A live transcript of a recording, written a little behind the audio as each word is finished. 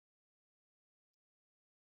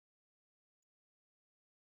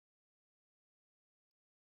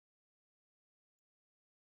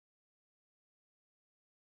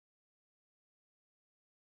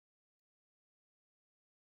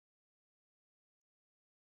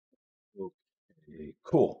Okay,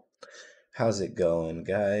 cool. How's it going,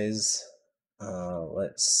 guys?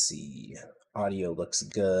 Let's see. Audio looks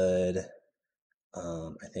good.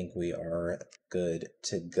 I think we are good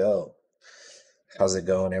to go. How's it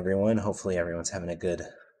going, everyone? Hopefully everyone's having a good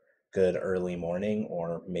early morning,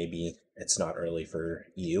 or maybe it's not early for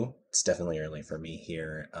you. It's definitely early for me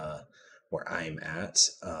here where I'm at,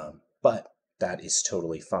 but that is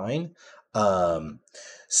totally fine. Um,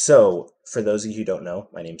 so, for those of you who don't know,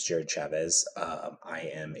 my name's Jared Chavez. I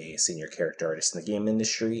am a senior character artist in the game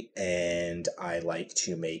industry, and I like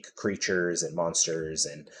to make creatures and monsters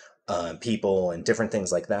and people and different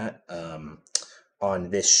things like that.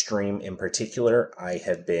 On this stream in particular, I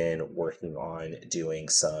have been working on doing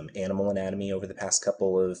some animal anatomy over the past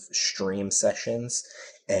couple of stream sessions,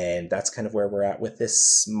 and that's kind of where we're at with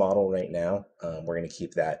this model right now. We're going to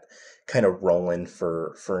keep that kind of rolling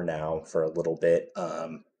for now for a little bit.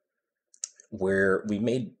 Where we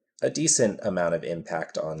made a decent amount of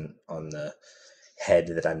impact on the head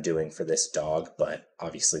that I'm doing for this dog, but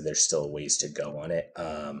obviously there's still ways to go on it.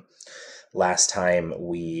 Last time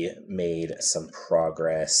we made some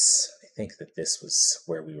progress. I think that this was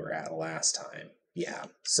where we were at last time. Yeah.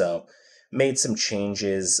 So made some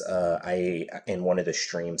changes. I in one of the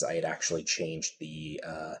streams I had actually changed the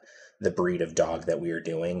breed of dog that we were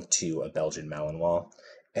doing to a Belgian Malinois.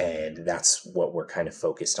 And that's what we're kind of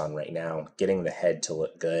focused on right now, getting the head to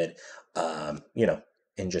look good, you know,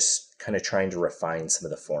 and just kind of trying to refine some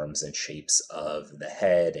of the forms and shapes of the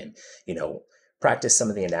head and, you know, practice some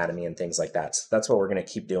of the anatomy and things like that. So that's what we're going to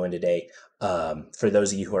keep doing today. For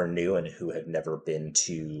those of you who are new and who have never been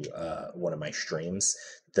to one of my streams,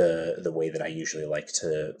 the way that I usually like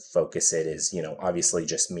to focus it is, you know, obviously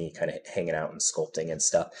just me kind of hanging out and sculpting and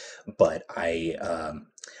stuff. But I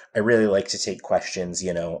really like to take questions.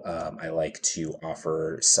 You know, I like to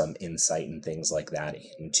offer some insight and things like that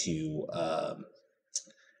into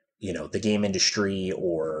you know, the game industry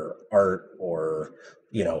or art or,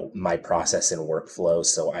 you know, my process and workflow.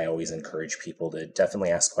 So I always encourage people to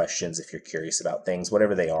definitely ask questions if you're curious about things,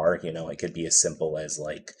 whatever they are. You know, it could be as simple as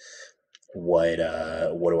like what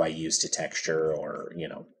do I use to texture, or, you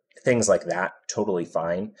know, things like that. Totally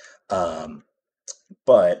fine. um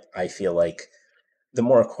but I feel like the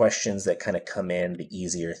more questions that kind of come in, the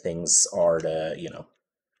easier things are to, you know,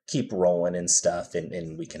 keep rolling and stuff,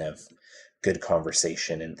 and we can have good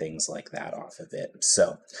conversation and things like that off of it.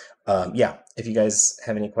 So yeah, if you guys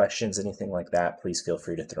have any questions, anything like that, please feel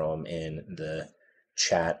free to throw them in the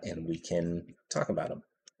chat and we can talk about them.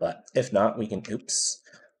 But if not, we can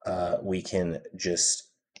just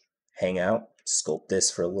hang out, sculpt this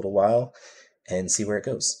for a little while, and see where it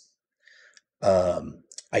goes.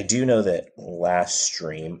 I do know that last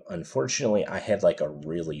stream, unfortunately, I had like a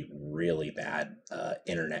really bad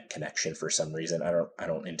internet connection for some reason. I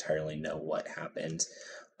don't entirely know what happened.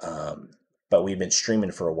 But we've been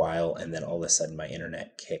streaming for a while, and then all of a sudden my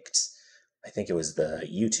internet kicked. I think it was the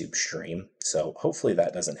YouTube stream. So hopefully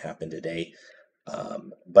that doesn't happen today.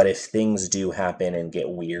 But if things do happen and get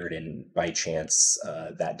weird, and by chance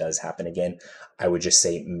that does happen again, I would just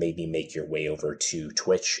say maybe make your way over to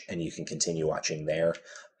Twitch and you can continue watching there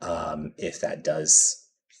if that does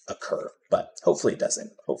occur. But hopefully it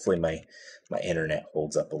doesn't. Hopefully my internet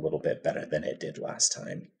holds up a little bit better than it did last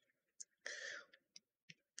time.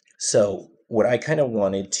 So what I kind of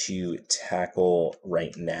wanted to tackle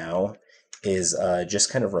right now is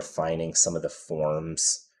just kind of refining some of the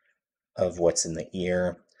forms of what's in the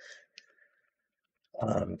ear.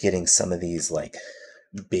 Getting some of these like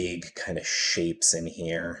big kind of shapes in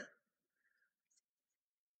here.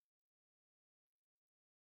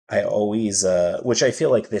 I always, which I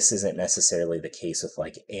feel like this isn't necessarily the case with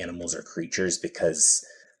like animals or creatures, because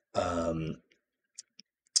um,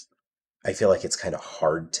 I feel like it's kind of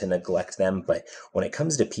hard to neglect them. But when it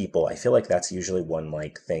comes to people, I feel like that's usually one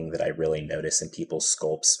like thing that I really notice in people's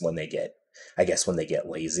sculpts when they get, I guess, when they get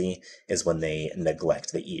lazy, is when they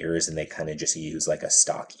neglect the ears and they kind of just use like a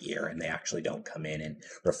stock ear and they actually don't come in and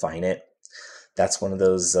refine it. That's one of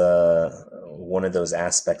those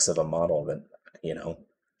aspects of a model that, you know,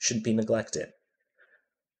 should be neglected.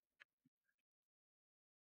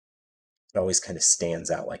 It always kind of stands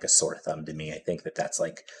out like a sore thumb to me. I think that that's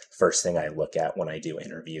like first thing I look at when I do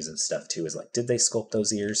interviews and stuff too, is like, did they sculpt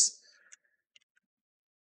those ears?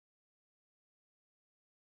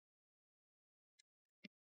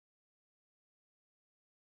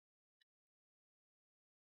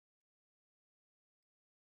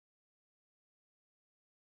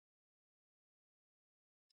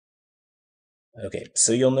 Okay,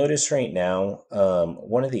 so you'll notice right now,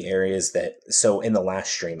 one of the areas that, so in the last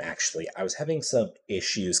stream, actually, I was having some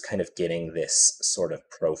issues kind of getting this sort of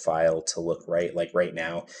profile to look right. Like right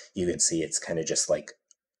now, you can see it's kind of just like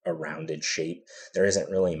a rounded shape. There isn't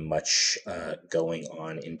really much going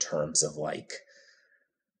on in terms of like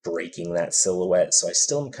breaking that silhouette. So I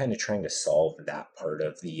still am kind of trying to solve that part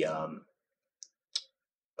of the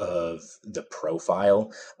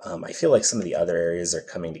profile. I feel like some of the other areas are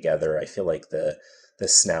coming together. I feel like the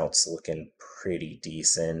snout's looking pretty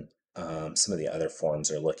decent. Some of the other forms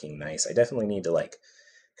are looking nice. I definitely need to like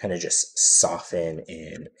kind of just soften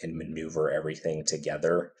and maneuver everything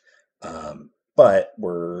together. But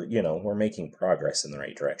we're, we're making progress in the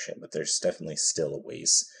right direction, but there's definitely still a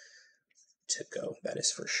ways to go. That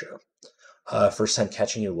is for sure. First time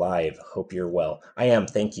catching you live. Hope you're well. I am.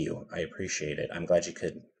 Thank you. I appreciate it. I'm glad you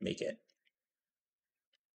could make it.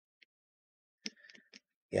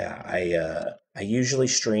 Yeah, I usually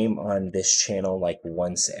stream on this channel like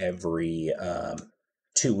once every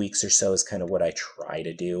 2 weeks or so is kind of what I try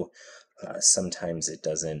to do. Sometimes it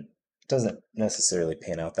doesn't necessarily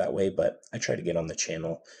pan out that way, but I try to get on the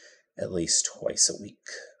channel at least twice a week.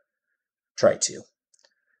 Try to.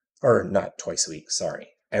 Or not twice a week, sorry.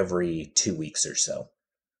 Every 2 weeks or so.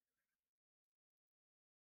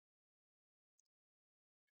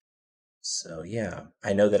 So yeah,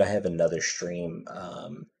 I know that I have another stream.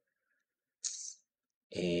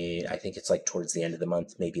 I think it's like towards the end of the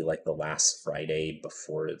month, maybe like the last Friday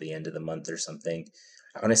before the end of the month or something.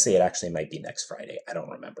 Honestly, it actually might be next Friday. I don't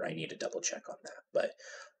remember. I need to double check on that. But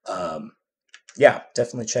yeah,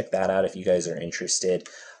 definitely check that out if you guys are interested.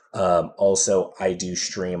 Also, I do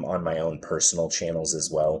stream on my own personal channels as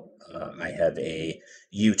well. I have a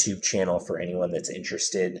YouTube channel for anyone that's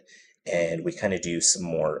interested, and we kind of do some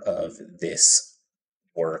more of this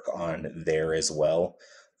work on there as well.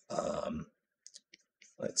 Um,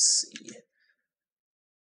 let's see.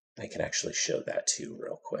 I can actually show that too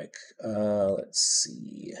real quick. Let's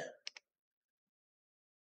see.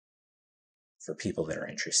 For people that are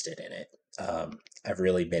interested in it. I've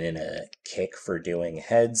really been in a kick for doing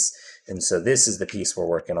heads, and so this is the piece we're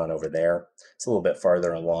working on over there. It's a little bit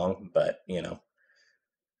farther along, but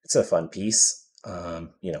it's a fun piece.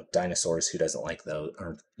 Dinosaurs, who doesn't like those?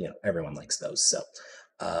 Or everyone likes those. So,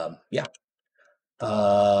 yeah.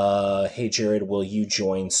 Hey Jared, will you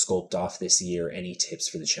join Sculpt Off this year? Any tips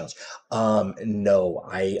for the challenge? No,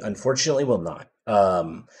 I unfortunately will not.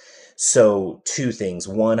 So two things.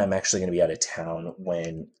 One, I'm actually going to be out of town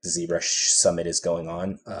when the ZBrush Summit is going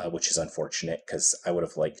on, which is unfortunate because I would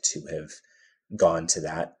have liked to have gone to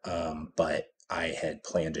that. But I had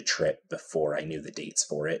planned a trip before I knew the dates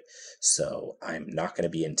for it, so I'm not going to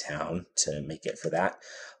be in town to make it for that.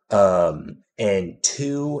 And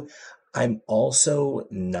two, I'm also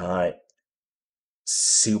not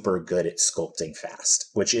super good at sculpting fast,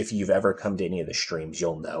 which if you've ever come to any of the streams,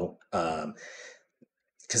 you'll know.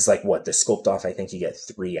 Because like what the sculpt off, I think you get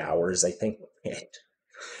 3 hours. I think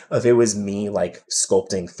if it was me like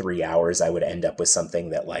sculpting 3 hours, I would end up with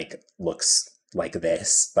something that like looks like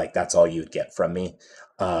this. Like that's all you'd get from me.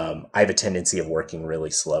 I have a tendency of working really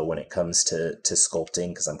slow when it comes to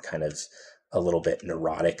sculpting because I'm kind of a little bit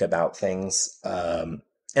neurotic about things.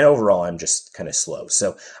 And overall, I'm just kind of slow.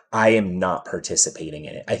 So I am not participating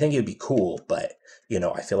in it. I think it would be cool, but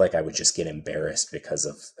I feel like I would just get embarrassed because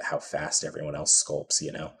of how fast everyone else sculpts.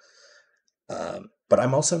 But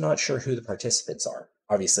I'm also not sure who the participants are.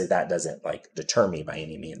 Obviously, that doesn't like deter me by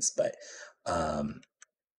any means, but um,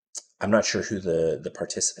 I'm not sure who the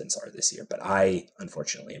participants are this year. But I,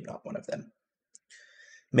 unfortunately, am not one of them.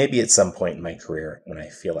 Maybe at some point in my career when I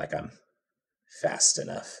feel like I'm fast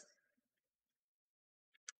enough.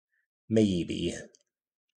 Maybe.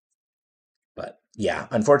 But yeah,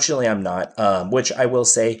 unfortunately, I'm not. Which I will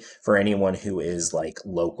say for anyone who is like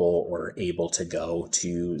local or able to go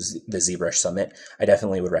to the ZBrush Summit, I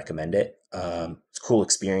definitely would recommend it. It's a cool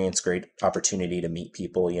experience, great opportunity to meet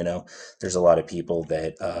people. There's a lot of people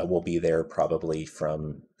that will be there probably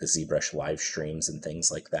from the ZBrush live streams and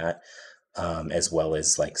things like that, as well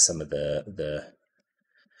as like some of the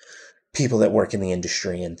people that work in the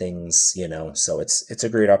industry and things. So it's a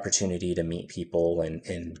great opportunity to meet people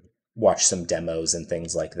and watch some demos and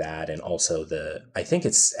things like that. And also I think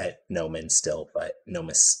it's at Noman still, but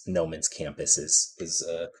Noman's campus is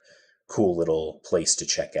a cool little place to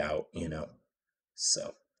check out.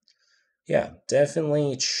 So yeah,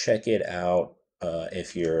 definitely check it out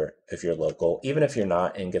if you're local, even if you're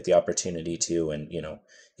not and get the opportunity to, and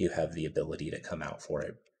you have the ability to come out for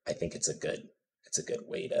it. I think it's a good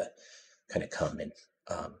way to kind of come and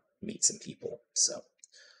meet some people. So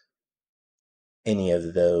any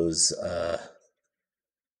of those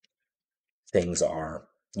things are.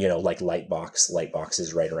 You know, like Lightbox. Lightbox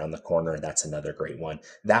is right around the corner. That's another great one.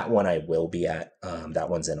 That one I will be at. That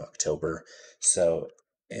one's in October. So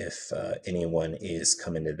if anyone is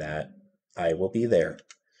coming to that, I will be there.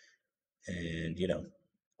 And, you know,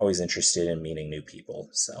 always interested in meeting new people.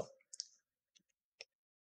 So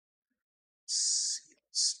let's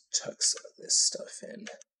tuck some of this stuff in.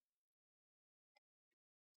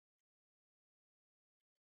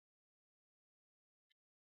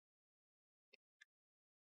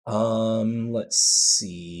 Let's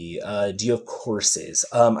see. Do you have courses?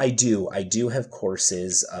 I do. I do have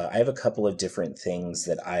courses. I have a couple of different things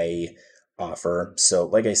that I offer. So,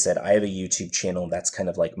 like I said, I have a YouTube channel. That's kind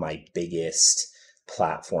of like my biggest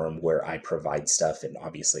platform where I provide stuff, and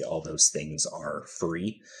obviously all those things are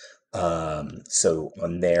free. So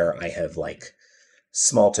on there, I have like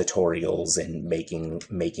small tutorials and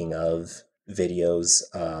making of videos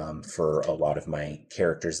for a lot of my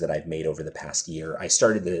characters that I've made over the past year. I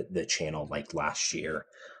started the channel like last year,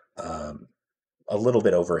 um, a little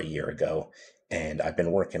bit over a year ago, and I've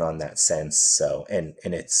been working on that since. So and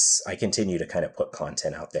it's I continue to kind of put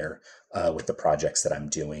content out there with the projects that I'm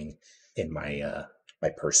doing in my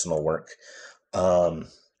personal work. Um,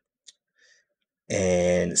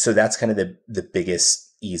 and so that's kind of the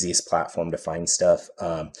biggest easiest platform to find stuff.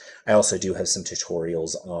 I also do have some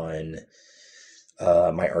tutorials on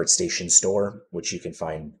my ArtStation store, which you can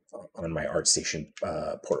find on my ArtStation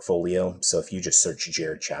portfolio. So if you just search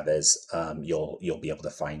Jared Chavez, you'll be able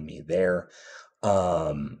to find me there.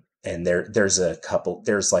 And there's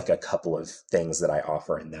like a couple of things that I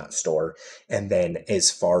offer in that store. And then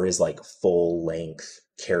as far as like full length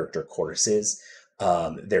character courses,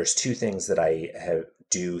 there's two things that I have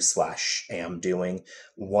do slash am doing.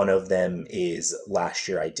 One of them is last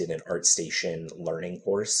year I did an ArtStation learning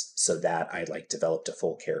course, so that I like developed a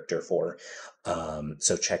full character for.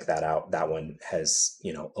 So check that out. That one has,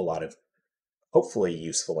 you know, a lot of hopefully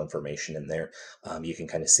useful information in there. You can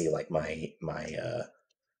kind of see like my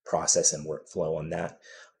process and workflow on that.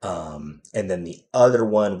 And then the other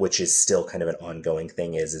one, which is still kind of an ongoing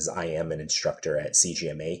thing, is I am an instructor at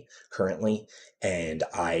CGMA currently, and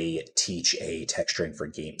I teach a texturing for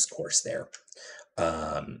games course there.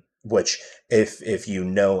 Which, if you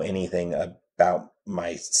know anything about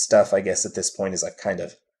my stuff, I guess at this point is I've kind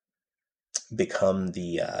of become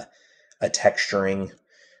the a texturing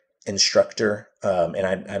instructor, and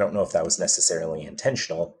I don't know if that was necessarily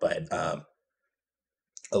intentional, but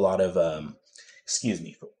a lot of excuse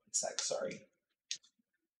me for one sec, sorry.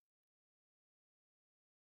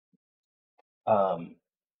 Um,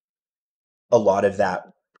 a lot of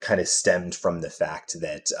that kind of stemmed from the fact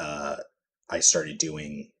that I started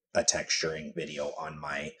doing a texturing video on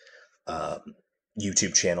my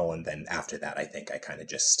YouTube channel, and then after that, I think I kind of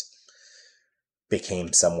just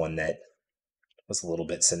became someone that was a little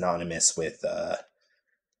bit synonymous with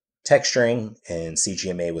texturing, and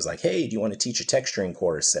CGMA was like, hey, do you want to teach a texturing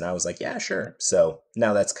course? And I was like, yeah, sure. So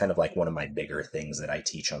now that's kind of like one of my bigger things that I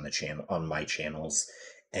teach on the channel, on my channels,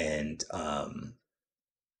 and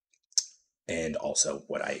also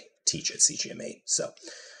what I teach at CGMA. So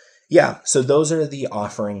yeah, so those are the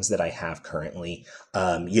offerings that I have currently.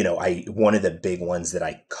 You know, I one of the big ones that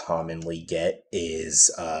I commonly get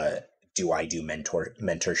is do I do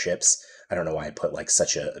mentorships? I don't know why I put like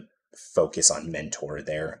such a focus on mentor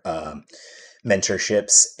there.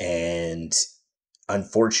 Mentorships, and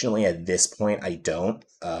unfortunately at this point I don't,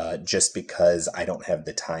 just because I don't have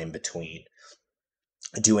the time between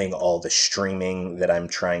doing all the streaming that I'm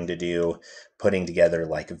trying to do, putting together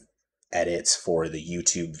like edits for the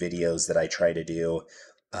YouTube videos that I try to do,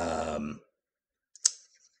 um,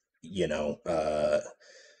 you know,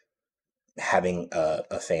 having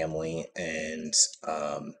a family, and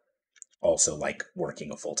also like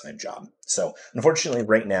working a full-time job. So unfortunately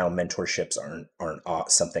right now mentorships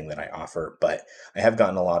aren't something that I offer, but I have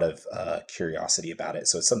gotten a lot of curiosity about it.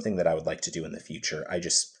 So it's something that I would like to do in the future. I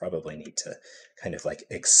just probably need to kind of like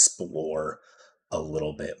explore a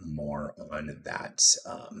little bit more on that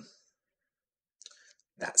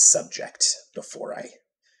subject before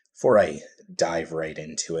I dive right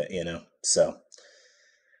into it, you know. So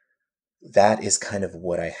that is kind of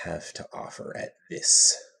what I have to offer at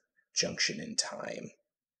this junction in time.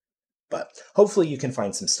 But hopefully you can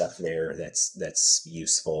find some stuff there that's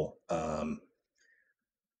useful.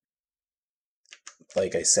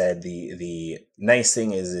 Like I said, the nice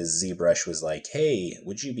thing is ZBrush was like, hey,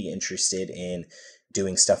 would you be interested in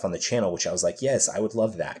doing stuff on the channel? Which I was like, yes, I would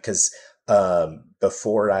love that, because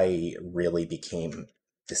before I really became,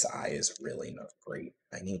 this eye is really not great.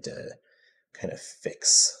 I need to kind of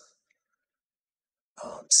fix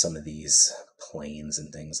some of these planes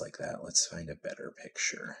and things like that. Let's find a better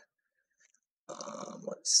picture.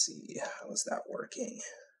 Let's see, how is that working?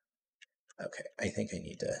 Okay, I think I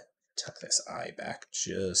need to tuck this eye back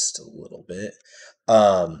just a little bit.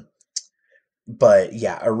 But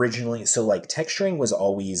yeah, originally, so like texturing was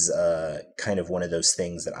always kind of one of those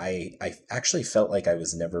things that I actually felt like I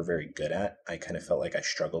was never very good at. I kind of felt like I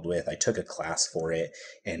struggled with. I took a class for it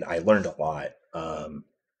and I learned a lot.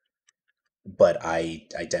 But I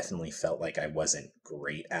definitely felt like I wasn't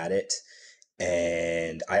great at it.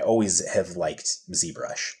 And I always have liked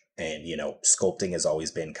ZBrush. And, you know, sculpting has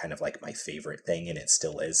always been kind of like my favorite thing, and it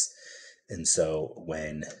still is. And so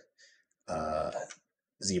when uh,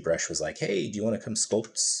 ZBrush was like, hey, do you want to come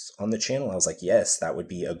sculpt on the channel? I was like, yes, that would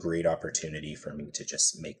be a great opportunity for me to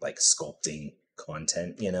just make like sculpting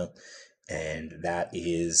content, you know? And that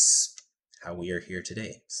is how we are here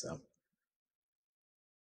today. So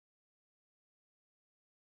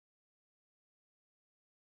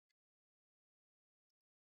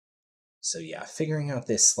yeah, figuring out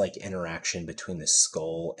this like interaction between the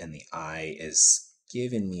skull and the eye is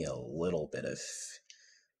giving me a little bit of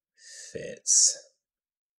fits.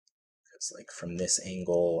 Because like from this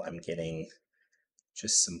angle, I'm getting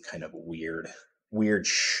just some kind of weird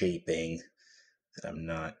shaping that I'm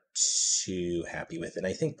not too happy with. And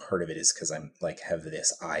I think part of it is because I'm like have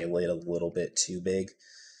this eyelid a little bit too big.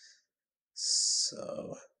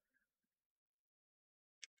 So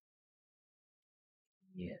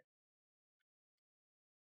yeah,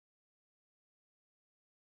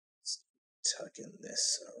 let's tuck in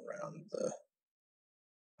this around the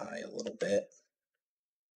eye a little bit.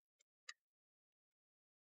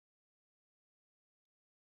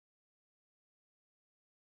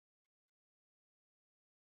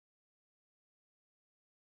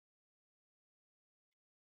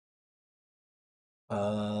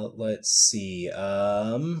 Let's see.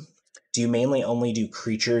 Do you mainly only do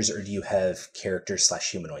creatures or do you have characters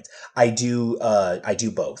slash humanoids? I do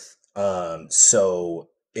both. So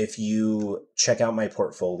if you check out my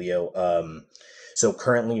portfolio, so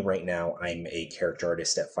currently right now I'm a character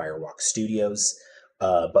artist at Firewalk Studios.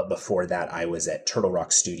 But before that, I was at Turtle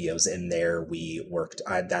Rock Studios, and there we worked.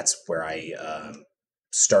 That's where I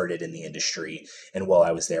started in the industry, and while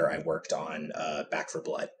I was there, I worked on Back for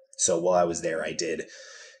Blood. So while I was there, I did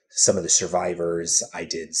some of the survivors, I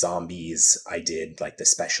did zombies, I did like the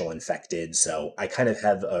special infected. So I kind of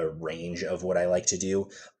have a range of what I like to do.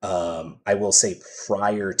 I will say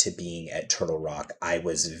prior to being at Turtle Rock, I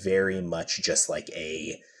was very much just like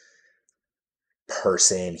a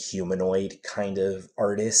person humanoid kind of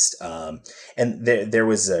artist, and there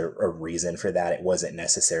was a reason for that. It wasn't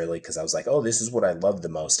necessarily because I was like, oh, this is what I love the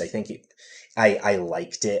most. I think I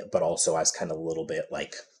liked it, but also I was kind of a little bit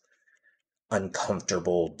like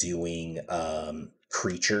uncomfortable doing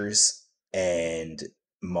creatures and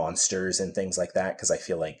monsters and things like that because I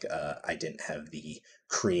feel like I didn't have the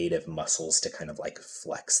creative muscles to kind of like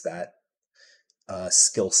flex that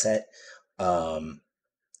skill set. Um,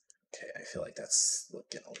 okay, I feel like that's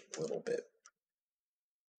looking a little bit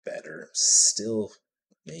better. Still,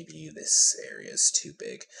 maybe this area is too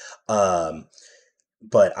big.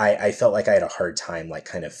 But I felt like I had a hard time like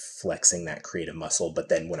kind of flexing that creative muscle. But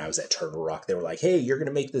then when I was at Turtle Rock, they were like, hey, you're gonna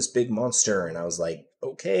make this big monster, and I was like,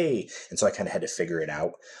 okay. And so I kind of had to figure it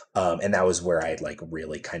out. And that was where I like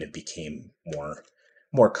really kind of became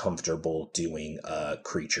more comfortable doing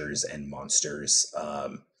creatures and monsters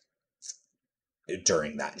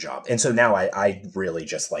during that job. And so now I really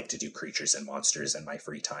just like to do creatures and monsters in my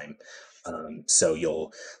free time. So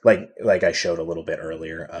you'll like I showed a little bit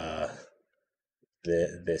earlier,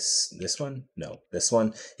 this one, no, this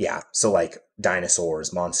one, yeah. So like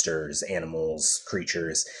dinosaurs, monsters, animals,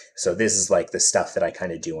 creatures. So this is like the stuff that I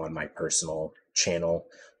kind of do on my personal channel.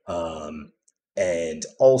 And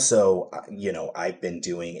also, you know, I've been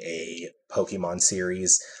doing a Pokemon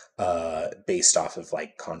series based off of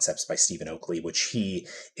like concepts by Stephen Oakley, which he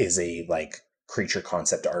is a like creature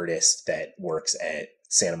concept artist that works at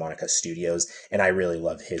Santa Monica Studios, and I really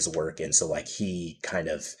love his work. And so like he kind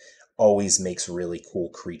of always makes really cool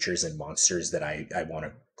creatures and monsters that I want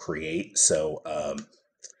to create. So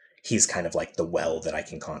he's kind of like the well that I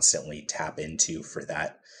can constantly tap into for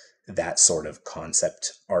that sort of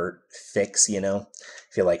concept art fix, you know.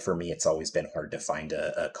 I feel like for me it's always been hard to find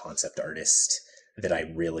a concept artist that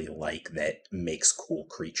I really like that makes cool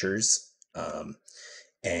creatures.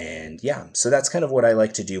 And yeah, so that's kind of what I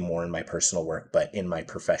like to do more in my personal work, but in my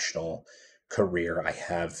professional career I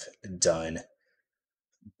have done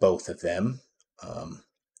both of them. Um,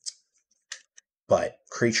 but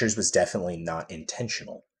creatures was definitely not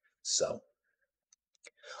intentional. So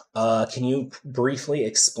Can you briefly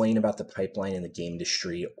explain about the pipeline in the game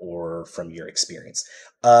industry or from your experience?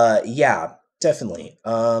 Yeah, definitely.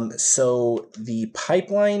 So the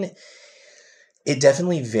pipeline, it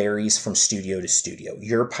definitely varies from studio to studio.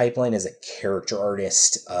 Your pipeline as a character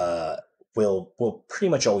artist will pretty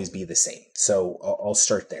much always be the same. So I'll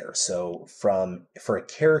start there. So for a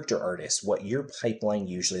character artist, what your pipeline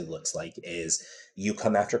usually looks like is you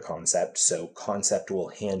come after concept. So concept will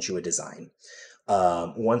hand you a design.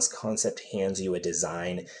 Once concept hands you a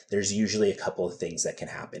design, there's usually a couple of things that can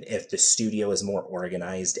happen. If the studio is more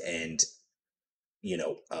organized and you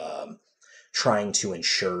know trying to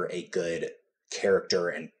ensure a good character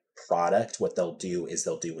and product, what they'll do is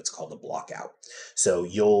they'll do what's called a block out. So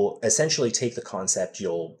you'll essentially take the concept,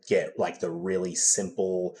 you'll get like the really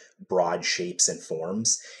simple broad shapes and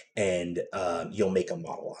forms, and you'll make a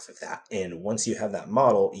model off of that. And once you have that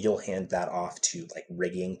model, you'll hand that off to like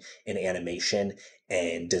rigging and animation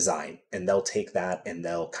and design, and they'll take that and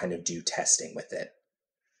they'll kind of do testing with it.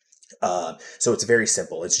 So it's very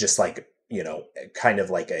simple. It's just like, kind of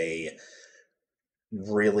like a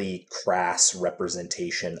really crass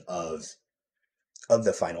representation of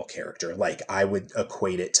the final character. Like I would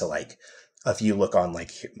equate it to like if you look on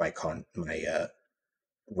like my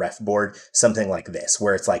ref board, something like this,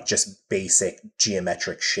 where it's like just basic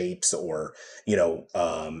geometric shapes or you know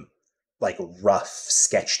like rough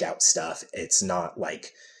sketched out stuff. It's not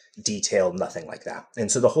like detailed, nothing like that.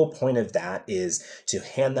 And so the whole point of that is to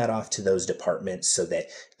hand that off to those departments so that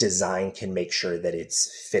design can make sure that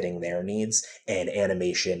it's fitting their needs and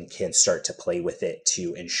animation can start to play with it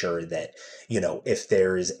to ensure that, if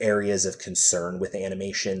there's areas of concern with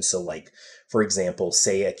animation. So like, for example,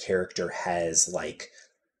 say a character has like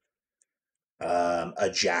a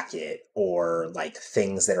jacket or like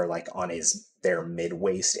things that are like on their mid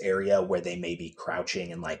waist area where they may be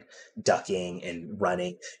crouching and like ducking and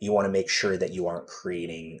running. You want to make sure that you aren't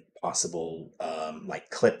creating possible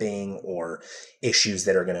like clipping or issues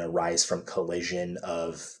that are going to arise from collision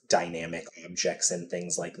of dynamic objects and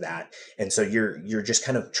things like that. And so you're just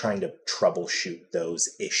kind of trying to troubleshoot those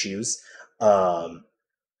issues. Um,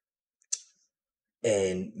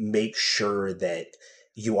 and make sure that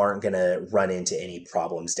you aren't going to run into any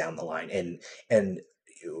problems down the line. And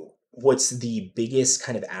what's the biggest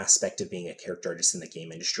kind of aspect of being a character artist in the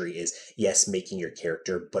game industry is, yes, making your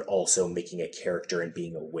character, but also making a character and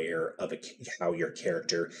being aware of how your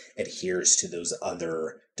character adheres to those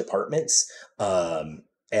other departments.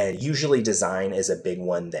 And usually design is a big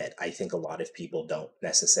one that I think a lot of people don't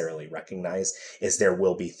necessarily recognize, is there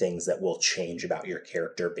will be things that will change about your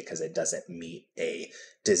character because it doesn't meet a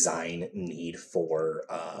design need for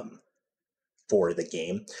the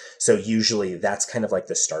game. So usually that's kind of like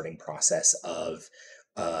the starting process of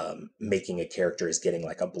making a character, is getting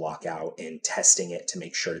like a block out and testing it to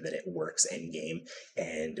make sure that it works in game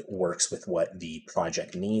and works with what the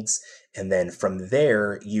project needs. And then from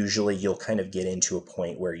there, usually you'll kind of get into a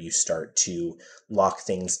point where you start to lock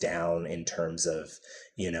things down in terms of,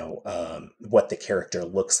 what the character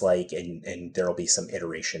looks like, and there'll be some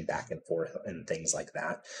iteration back and forth and things like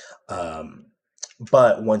that.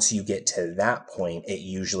 But once you get to that point, it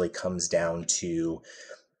usually comes down to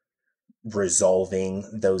resolving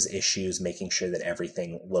those issues, making sure that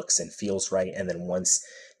everything looks and feels right. And then once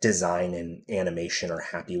design and animation are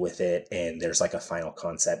happy with it and there's like a final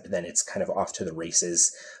concept, then it's kind of off to the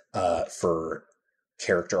races for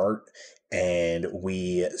character art. And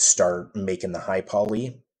we start making the high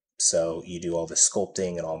poly. So you do all the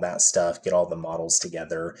sculpting and all that stuff, get all the models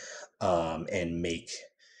together, and make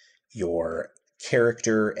your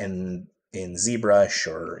character and in ZBrush,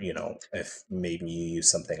 or if maybe you use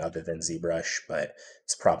something other than ZBrush, but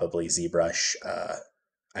it's probably ZBrush.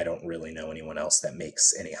 I don't really know anyone else that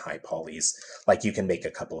makes any high polys. Like you can make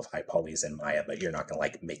a couple of high polys in Maya, but you're not gonna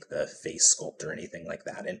like make the face sculpt or anything like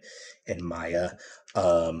that in Maya.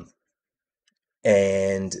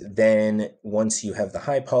 And then once you have the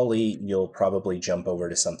high poly, you'll probably jump over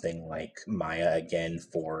to something like Maya again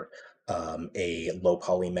for a low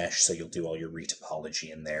poly mesh. So you'll do all your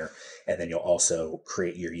retopology in there. And then you'll also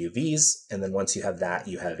create your UVs. And then once you have that,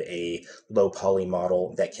 you have a low poly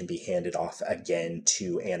model that can be handed off again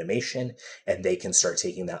to animation. And they can start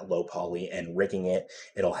taking that low poly and rigging it.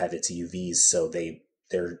 It'll have its UVs. So they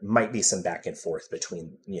there might be some back and forth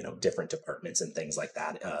between different departments and things like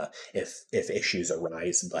that if issues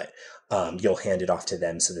arise, but you'll hand it off to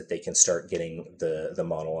them so that they can start getting the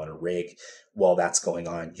model on a rig. While that's going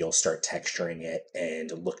on, you'll start texturing it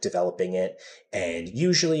and look developing it, and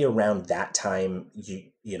usually around that time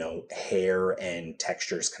hair and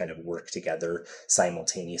textures kind of work together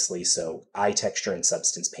simultaneously. So eye texture in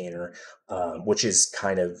Substance Painter, which is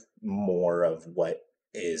kind of more of what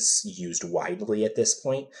is used widely at this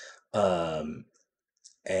point. And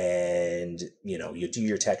you do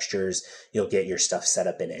your textures, you'll get your stuff set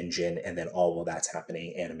up in Engine, and then all while that's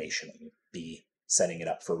happening, animation will be setting it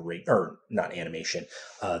up for rig, or not animation,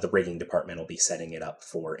 the rigging department will be setting it up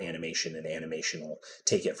for animation, and animation will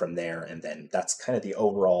take it from there. And then that's kind of the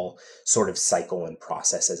overall sort of cycle and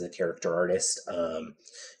process as a character artist.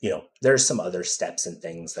 There's some other steps and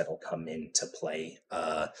things that'll come into play,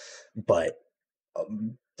 but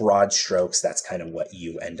broad strokes, that's kind of what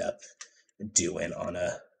you end up doing on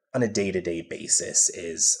a day-to-day basis,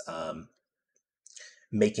 is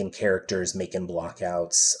making characters, making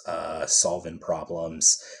blockouts, solving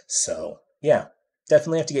problems. So yeah,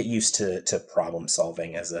 definitely have to get used to problem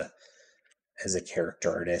solving as a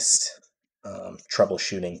character artist,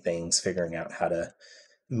 troubleshooting things, figuring out how to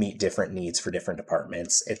meet different needs for different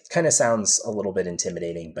departments. It kind of sounds a little bit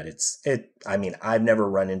intimidating, but I mean, I've never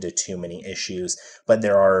run into too many issues, but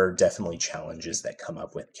there are definitely challenges that come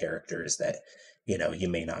up with characters that, you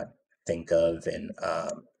may not think of, and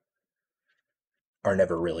are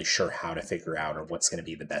never really sure how to figure out, or what's going to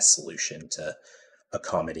be the best solution to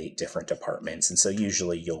accommodate different departments. And so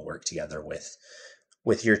usually you'll work together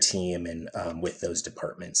with your team and with those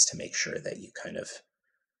departments to make sure that you kind of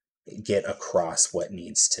get across what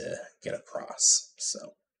needs to get across.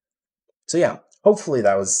 So yeah, hopefully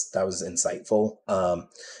that was insightful.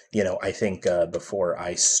 I think before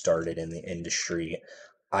I started in the industry,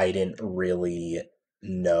 I didn't really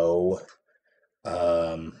know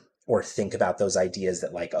or think about those ideas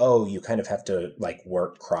that, like, oh, you kind of have to like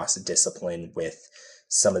work cross discipline with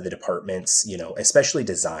some of the departments, especially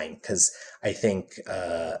design, because I think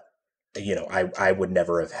I would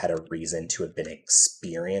never have had a reason to have been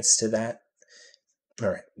experienced to that,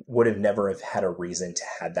 or would have never have had a reason to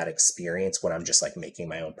have that experience when I'm just like making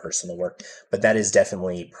my own personal work. But that is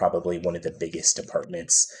definitely probably one of the biggest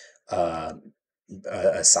departments,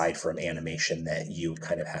 aside from animation, that you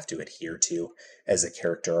kind of have to adhere to as a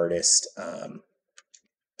character artist.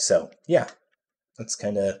 So yeah, it's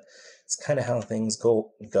kind of how things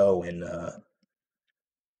go in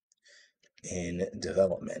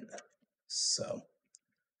development. So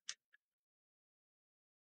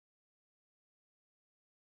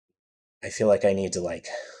I feel like I need to like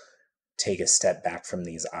take a step back from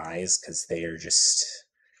these eyes, because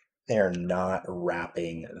they are not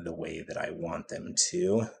wrapping the way that I want them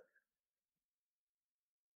to.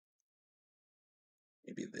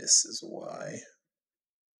 Maybe this is why.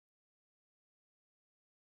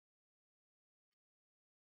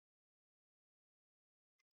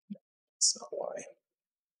 It's not why.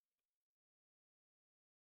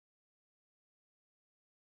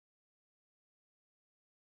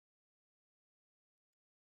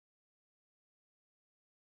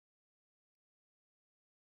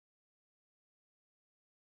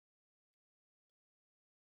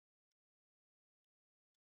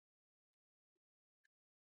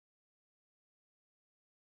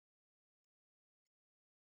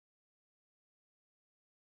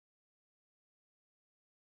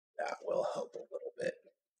 That will help a little bit,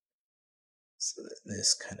 so that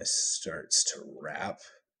this kind of starts to wrap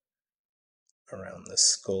around the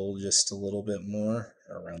skull just a little bit more,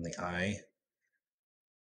 around the eye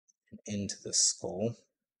and into the skull.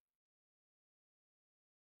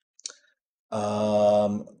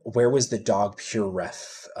 Where was the dog pure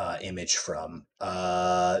ref image from?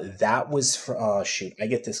 That was from, oh shoot, I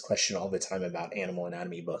get this question all the time about animal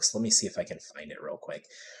anatomy books. Let me see if I can find it real quick.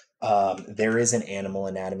 There is an animal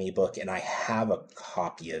anatomy book, and I have a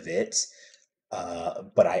copy of it,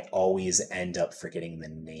 but I always end up forgetting the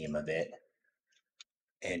name of it.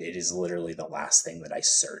 And it is literally the last thing that I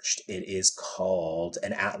searched. It is called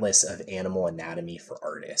An Atlas of Animal Anatomy for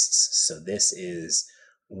Artists. So this is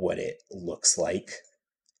what it looks like.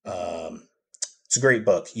 It's a great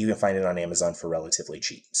book. You can find it on Amazon for relatively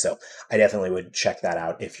cheap. So I definitely would check that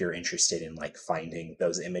out if you're interested in like finding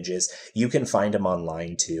those images. You can find them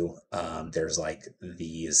online too. There's like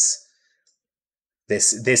these.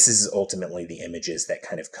 This is ultimately the images that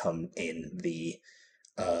kind of come in the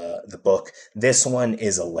book. This one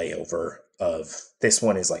is a layover of, this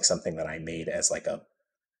one is like something that I made as like a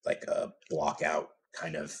block out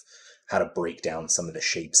kind of how to break down some of the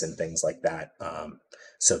shapes and things like that.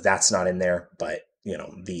 So that's not in there, but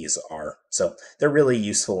these are. So they're really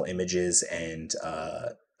useful images, and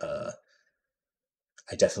I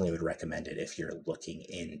definitely would recommend it if you're looking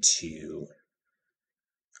into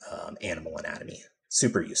animal anatomy.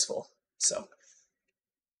 Super useful. So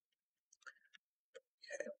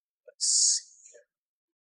let's see.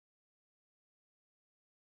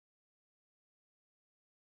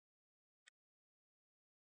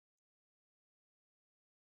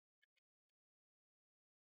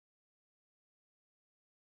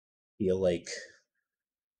 Feel like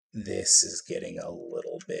this is getting a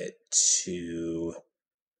little bit too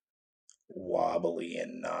wobbly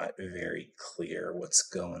and not very clear what's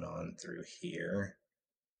going on through here.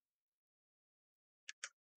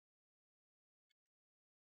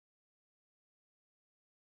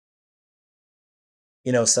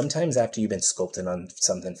 Sometimes after you've been sculpting on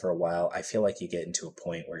something for a while, I feel like you get into a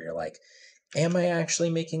point where you're like, am I actually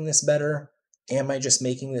making this better? Am I just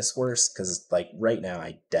making this worse? Because, like, right now,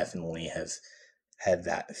 I definitely have had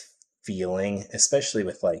that feeling, especially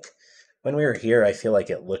with, like, when we were here, I feel like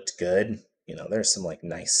it looked good. There's some, like,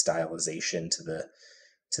 nice stylization to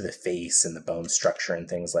the face and the bone structure and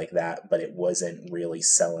things like that, but it wasn't really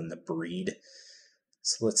selling the breed.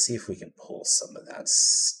 So let's see if we can pull some of that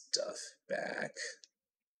stuff back.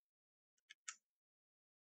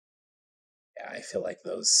 Yeah, I feel like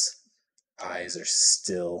those eyes are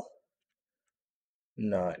still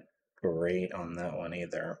not great on that one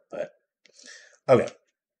either, but okay.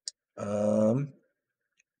 And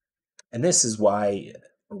this is why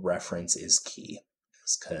reference is key.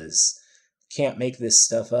 It's because you can't make this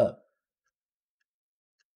stuff up.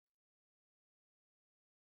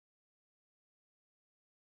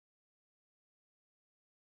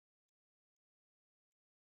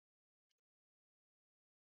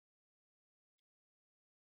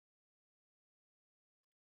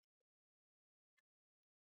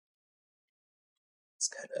 Let's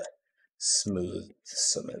kind of smooth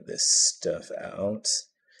some of this stuff out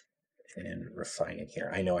and refine it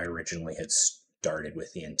here. I know I originally had started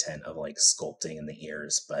with the intent of like sculpting in the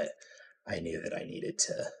ears, but I knew that I needed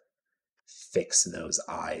to fix those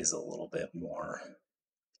eyes a little bit more.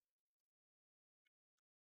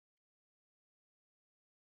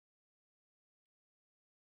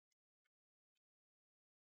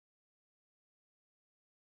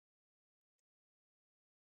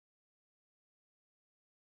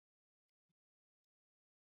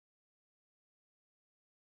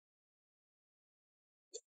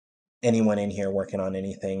 Anyone in here working on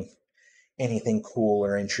anything cool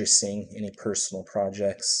or interesting? Any personal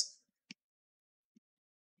projects?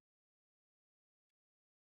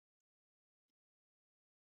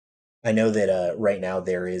 I know that right now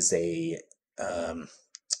there is a um,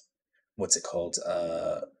 what's it called,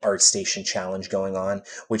 art station challenge going on,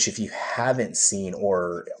 which if you haven't seen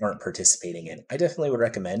or aren't participating in, I definitely would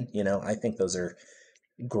recommend. I think those are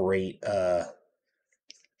great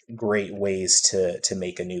great ways to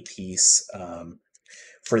make a new piece.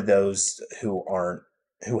 For those who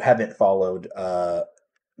haven't followed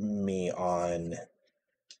me on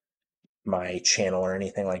my channel or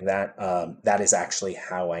anything like that, that is actually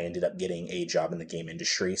how I ended up getting a job in the game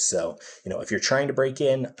industry. So, if you're trying to break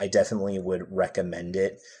in, I definitely would recommend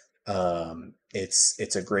it.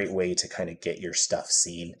 It's a great way to kind of get your stuff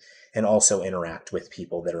seen and also interact with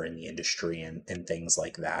people that are in the industry and things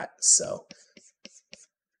like that. So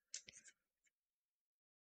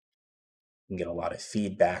you can get a lot of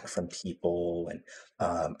feedback from people, and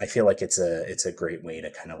I feel like it's a great way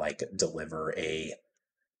to kind of like deliver a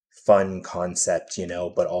fun concept,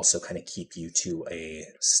 but also kind of keep you to a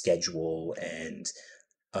schedule and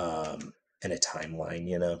a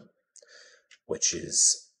timeline, which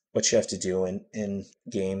is what you have to do in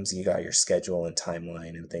games. You got your schedule and timeline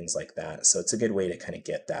and things like that. So it's a good way to kind of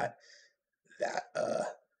get that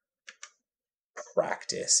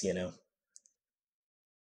practice.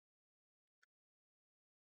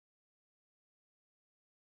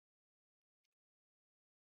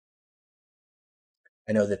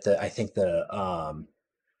 I know that I think the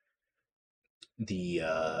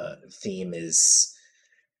theme is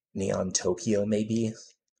Neon Tokyo, maybe,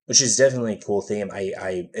 which is definitely a cool theme.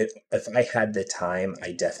 If I had the time,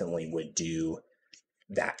 I definitely would do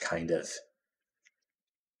that kind of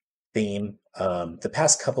theme. The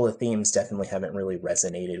past couple of themes definitely haven't really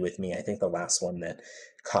resonated with me. I think the last one that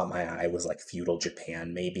caught my eye was like feudal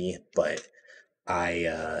Japan, maybe, but I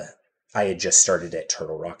uh, I had just started at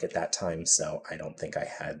Turtle Rock at that time, so I don't think I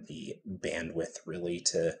had the bandwidth really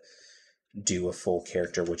to do a full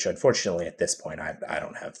character. Which unfortunately at this point I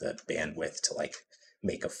don't have the bandwidth to like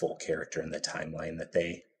make a full character in the timeline that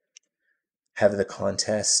they have the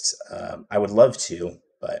contest. I would love to,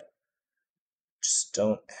 but just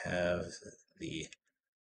don't have the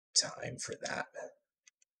time for that.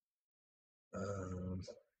 Um,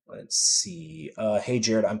 let's see. Hey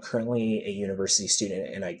Jared, I'm currently a university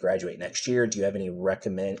student and I graduate next year. Do you have any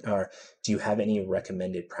recommended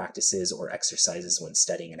practices or exercises when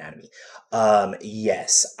studying anatomy?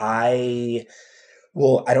 Yes, I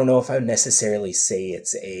don't know if I would necessarily say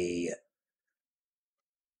it's a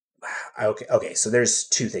okay, so there's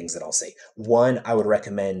two things that I'll say. One, I would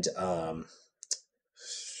recommend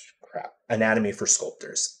Anatomy for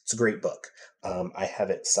Sculptors. It's a great book. I have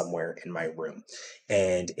it somewhere in my room,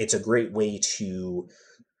 and it's a great way to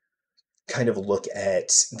kind of look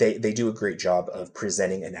at. They do a great job of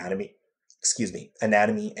presenting anatomy. Excuse me,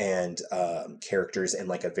 anatomy and characters in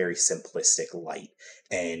like a very simplistic light,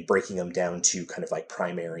 and breaking them down to kind of like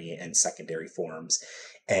primary and secondary forms.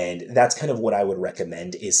 And that's kind of what I would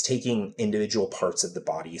recommend is taking individual parts of the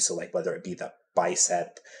body. So like whether it be the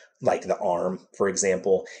bicep, like the arm, for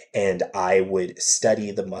example, and I would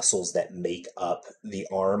study the muscles that make up the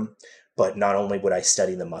arm. But not only would I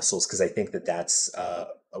study the muscles, because I think that that's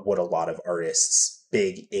what a lot of artists'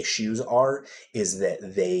 big issues are, is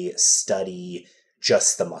that they study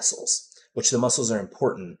just the muscles, which the muscles are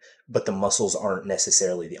important, but the muscles aren't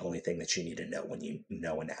necessarily the only thing that you need to know when you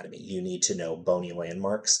know anatomy. You need to know bony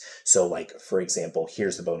landmarks. So, like, for example,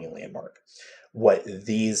 here's the bony landmark. What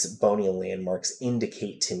these bony landmarks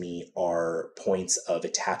indicate to me are points of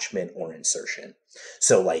attachment or insertion.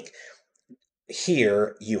 So, like,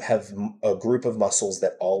 here you have a group of muscles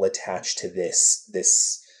that all attach to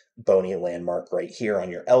this bony landmark right here on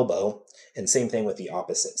your elbow, and same thing with the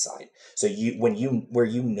opposite side. So you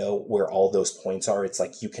know where all those points are, it's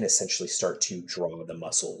like you can essentially start to draw the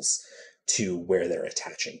muscles to where they're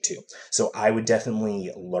attaching to. So I would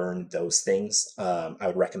definitely learn those things. I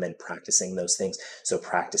would recommend practicing those things. So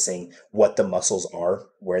practicing what the muscles are,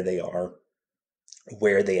 where they are,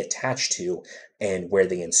 where they attach to, and where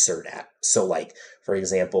they insert at. So, like, for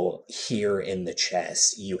example, here in the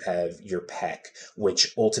chest, you have your pec,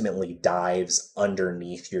 which ultimately dives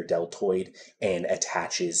underneath your deltoid and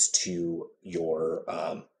attaches to your.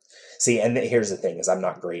 See, and here's the thing: is I'm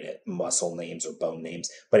not great at muscle names or bone names,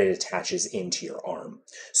 but it attaches into your arm,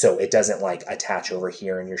 so it doesn't like attach over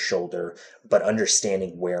here in your shoulder. But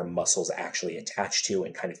understanding where muscles actually attach to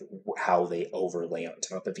and kind of how they overlay on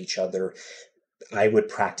top of each other, I would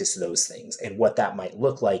practice those things. And what that might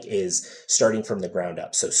look like is starting from the ground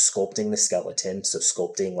up. So sculpting the skeleton, so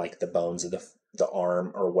sculpting like the bones of the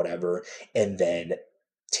arm or whatever, and then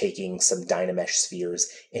taking some Dynamesh spheres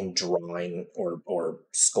and drawing or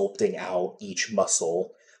sculpting out each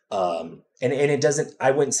muscle. And it doesn't,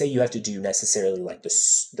 I wouldn't say you have to do necessarily like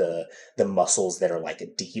the muscles that are like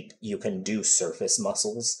deep. You can do surface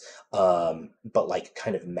muscles, but like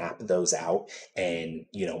kind of map those out and,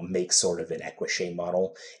 you know, make sort of an equiche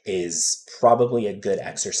model is probably a good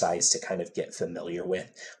exercise to kind of get familiar with.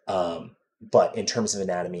 But in terms of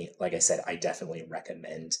anatomy, like I said, I definitely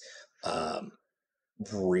recommend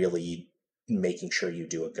really making sure you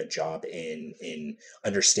do a good job in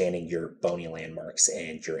understanding your bony landmarks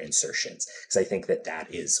and your insertions, because I think that that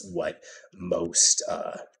is what most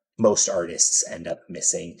artists end up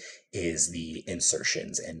missing, is the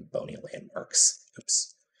insertions and bony landmarks.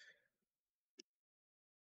 Oops.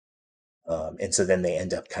 And so then they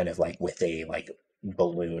end up kind of like with a like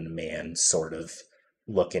balloon man sort of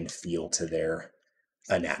look and feel to their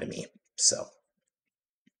anatomy. So,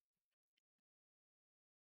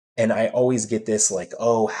 and I always get this like,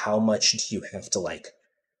 oh, how much do you have to like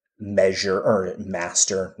measure or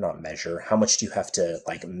master, not measure, how much do you have to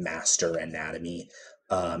like master anatomy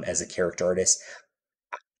as a character artist?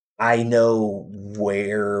 I know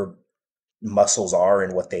where muscles are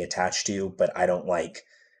and what they attach to, but I don't like,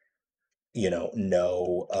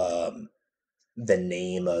 know the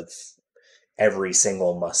name of every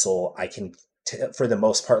single muscle. I can, for the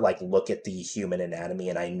most part, like look at the human anatomy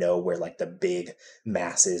and I know where like the big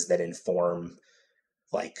masses that inform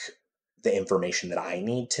like the information that I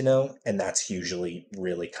need to know. And that's usually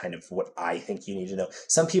really kind of what I think you need to know.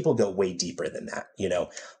 Some people go way deeper than that,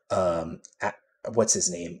 Um, what's his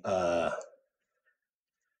name?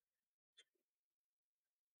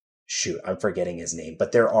 Shoot, I'm forgetting his name,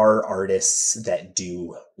 but there are artists that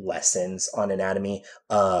do lessons on anatomy.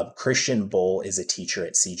 Christian Bull is a teacher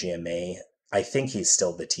at CGMA. I think he's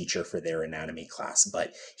still the teacher for their anatomy class,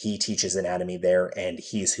 but he teaches anatomy there, and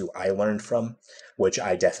he's who I learned from, which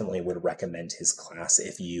I definitely would recommend his class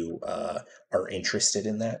if you are interested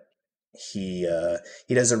in that. he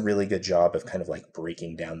does a really good job of kind of like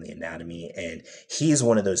breaking down the anatomy, and he's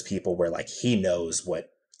one of those people where like he knows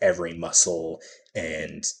what every muscle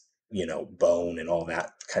and bone and all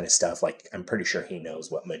that kind of stuff, like I'm pretty sure he knows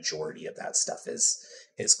what majority of that stuff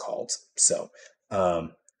is called. So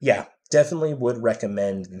yeah, definitely would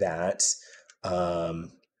recommend that.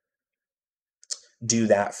 um do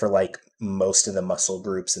that for like most of the muscle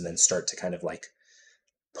groups, and then start to kind of like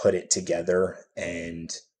put it together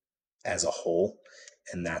and as a whole.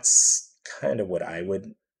 And that's kind of what I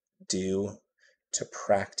would do to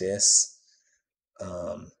practice.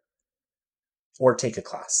 Um, or take a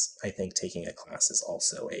class. I think taking a class is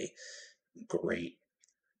also a great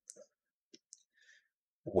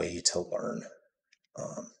way to learn.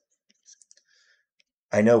 Um,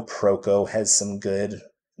 I know Proco has some good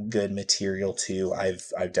material too.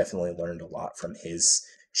 I've definitely learned a lot from his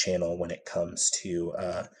channel when it comes to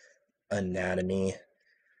anatomy.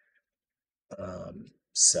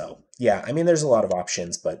 So yeah, I mean, there's a lot of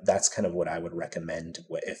options, but that's kind of what I would recommend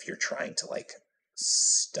if you're trying to like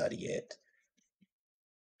study it.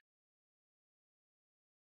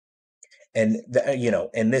 And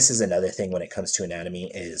and this is another thing when it comes to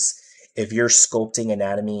anatomy is if you're sculpting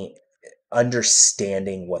anatomy,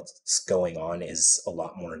 understanding what's going on is a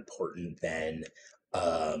lot more important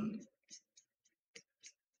um,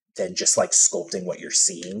 than just like sculpting what you're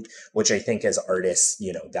seeing, which I think as artists,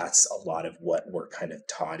 that's a lot of what we're kind of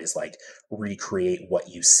taught is like recreate what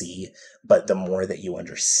you see. But the more that you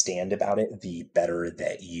understand about it, the better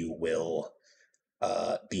that you will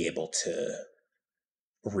be able to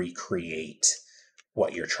recreate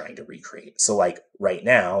what you're trying to recreate. So, like right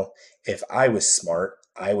now, if I was smart,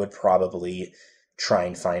 I would probably try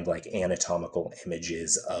and find like anatomical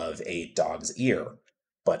images of a dog's ear.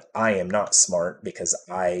 But I am not smart because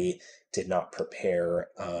I did not prepare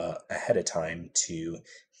ahead of time to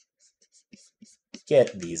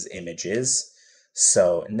get these images.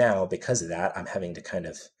 So now, because of that, I'm having to kind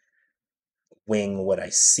of wing what I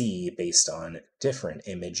see based on different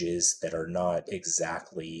images that are not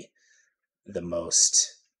exactly the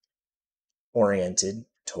most oriented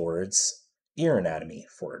towards ear anatomy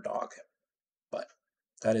for a dog, but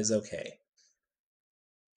that is okay.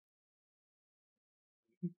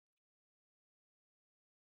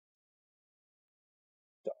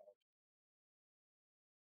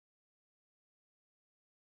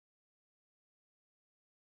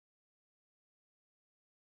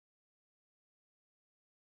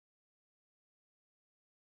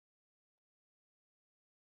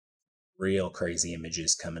 Real crazy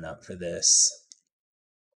images coming up for this.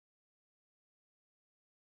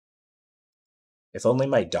 If only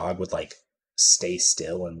my dog would like stay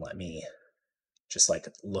still and let me just like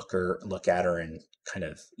look at her and kind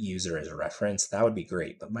of use her as a reference, that would be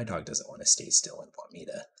great. But my dog doesn't want to stay still and want me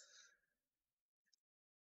to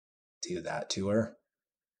do that to her.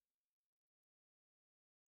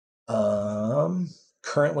 Um,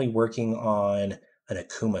 Currently working on an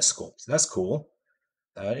Akuma sculpt. That's cool.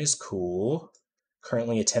 That is cool.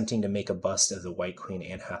 Currently attempting to make a bust of the White Queen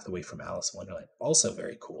Anne Hathaway from Alice in Wonderland. Also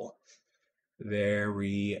very cool.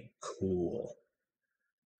 Very cool.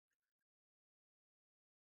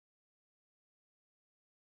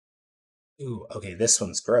 Ooh, okay, this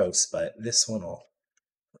one's gross, but this one will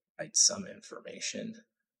provide some information.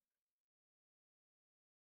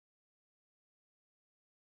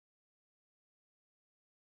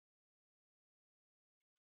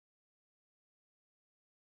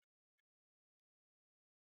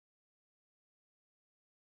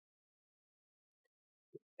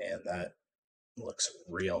 And that looks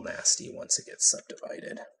real nasty once it gets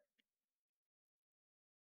subdivided.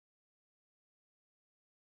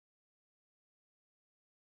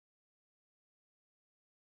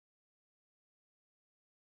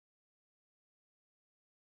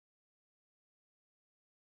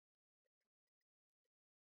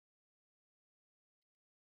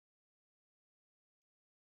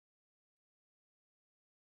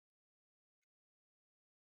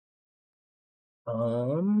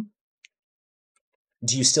 Um,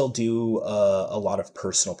 do you still do a lot of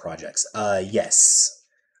personal projects? Yes.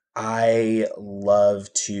 I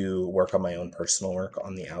love to work on my own personal work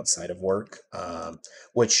on the outside of work,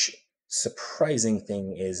 which surprising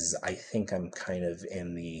thing is I think I'm kind of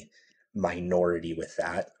in the minority with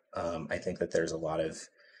that. I think that there's a lot of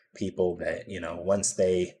people that, once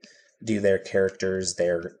they do their characters,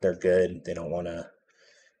 they're good. They don't want to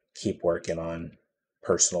keep working on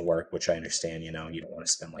personal work, which I understand, you don't want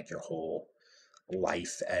to spend like your whole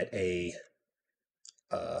life at a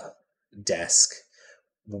uh, desk.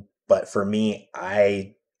 But for me,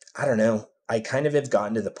 I don't know. I kind of have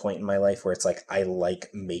gotten to the point in my life where it's like I like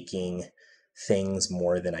making things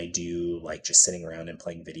more than I do like just sitting around and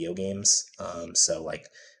playing video games. So like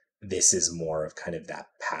this is more of kind of that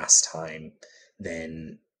pastime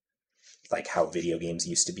than like how video games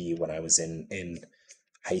used to be when I was in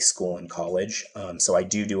high school and college. So I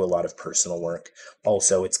do a lot of personal work.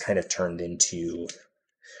 Also, it's kind of turned into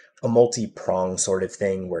a multi-prong sort of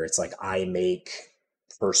thing where it's like I make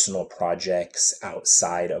personal projects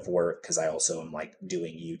outside of work because I also am like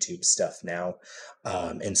doing YouTube stuff now.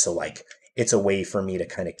 And so like it's a way for me to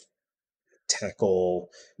kind of tackle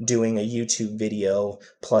doing a YouTube video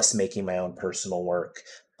plus making my own personal work.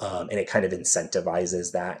 And it kind of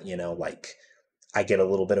incentivizes that, you know, like I get a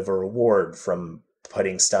little bit of a reward from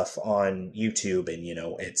putting stuff on YouTube, and you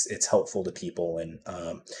know it's helpful to people, and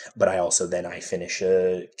but I also then I finish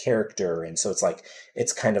a character, and so it's like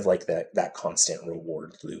it's kind of like that constant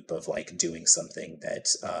reward loop of like doing something that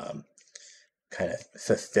kind of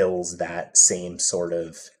fulfills that same sort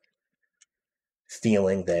of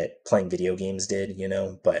feeling that playing video games did, you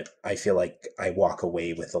know. But I feel like I walk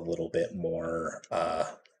away with a little bit more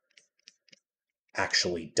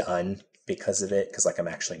actually done because of it, because like I'm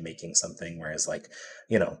actually making something, whereas like,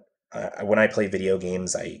 you know, when I play video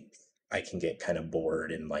games I can get kind of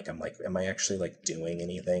bored, and like I'm like, am I actually like doing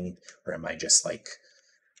anything, or am I just like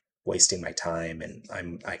wasting my time?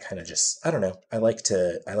 And I kind of just, I don't know, I like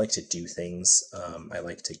to do things. I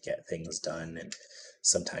like to get things done, and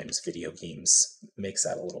sometimes video games makes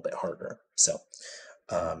that a little bit harder. So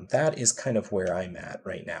that is kind of where I'm at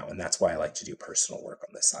right now, and that's why I like to do personal work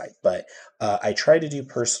on the side. But I try to do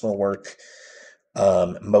personal work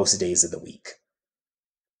most days of the week.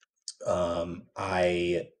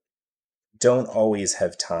 I don't always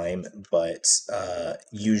have time, but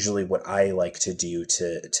usually what I like to do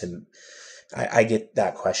to I get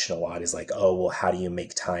that question a lot is like, oh, well, how do you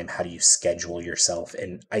make time? How do you schedule yourself?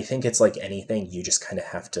 And I think it's like anything, you just kind of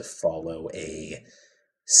have to follow a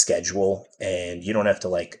schedule, and you don't have to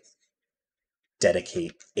like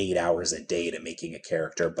dedicate 8 hours a day to making a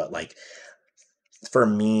character. But like for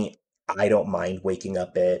me, I don't mind waking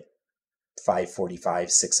up at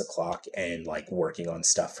 5:45, 6 o'clock, and like working on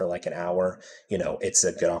stuff for like an hour. You know, it's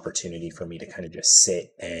a good opportunity for me to kind of just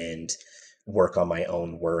sit and work on my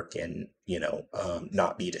own work, and you know,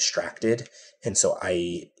 not be distracted. And so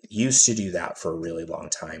I used to do that for a really long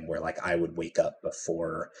time, where like I would wake up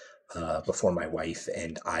before my wife,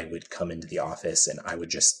 and I would come into the office, and I would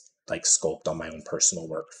just like sculpt on my own personal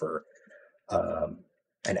work for um,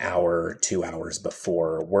 an hour, 2 hours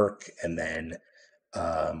before work. And then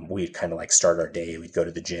we'd kind of like start our day. We'd go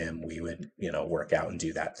to the gym. We would, you know, work out and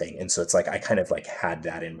do that thing. And so it's like I kind of like had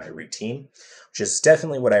that in my routine, which is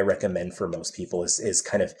definitely what I recommend for most people is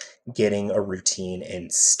kind of getting a routine and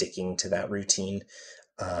sticking to that routine.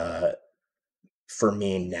 Uh, for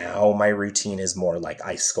me now, my routine is more like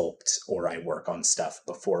I sculpt or I work on stuff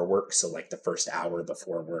before work. So like the first hour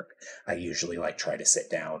before work, I usually like try to sit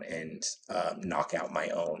down and knock out my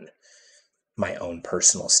own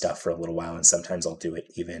personal stuff for a little while, and sometimes I'll do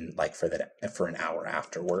it even like for an hour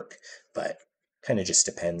after work, but kind of just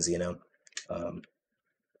depends, you know. Um,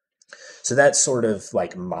 so that's sort of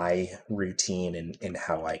like my routine, and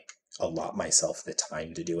how I allot myself the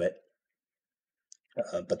time to do it.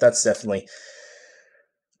 But that's definitely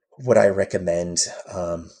what I recommend.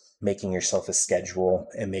 Making yourself a schedule,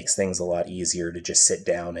 it makes things a lot easier to just sit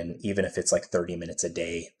down, and even if it's like 30 minutes a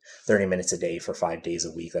day for 5 days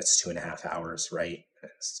a week, that's 2.5 hours, right?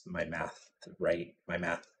 That's my math, right? My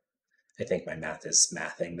math. I think my math is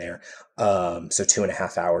mathing there. So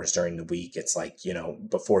 2.5 hours during the week, it's like, you know,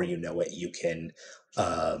 before you know it,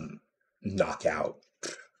 um, knock out,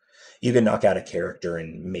 you can knock out a character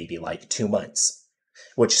in maybe like 2 months,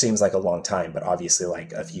 which seems like a long time. But obviously,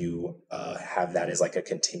 like if you have that as like a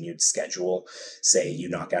continued schedule, say you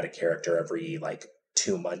knock out a character every like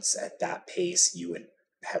 2 months at that pace, you would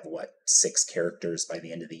have what, 6 characters by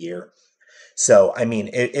the end of the year. So I mean,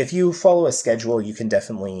 if you follow a schedule, you can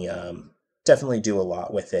definitely do a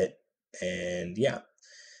lot with it. And yeah,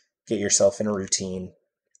 get yourself in a routine.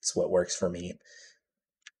 It's what works for me.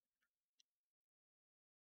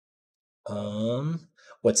 Um,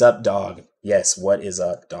 what's up, dog? Yes, what is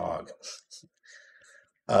up, dog?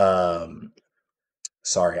 Um,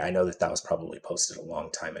 sorry, I know that was probably posted a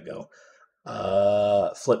long time ago.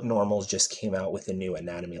 Flip Normals just came out with a new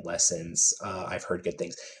anatomy lessons. I've heard good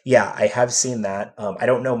things. Yeah, I have seen that. I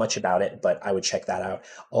don't know much about it, but I would check that out.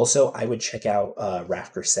 Also, I would check out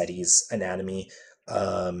Raf Grissetti's anatomy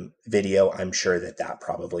video. I'm sure that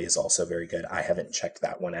probably is also very good. I haven't checked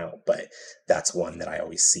that one out, but that's one that I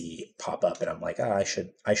always see pop up, and I'm like, I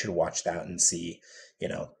should watch that and see, you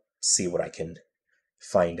know, see what I can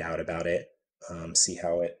find out about it, see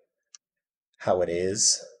how it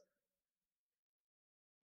is.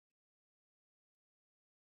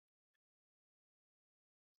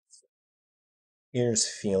 Ears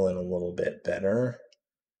feeling a little bit better.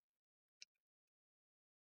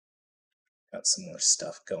 Got some more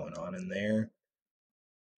stuff going on in there.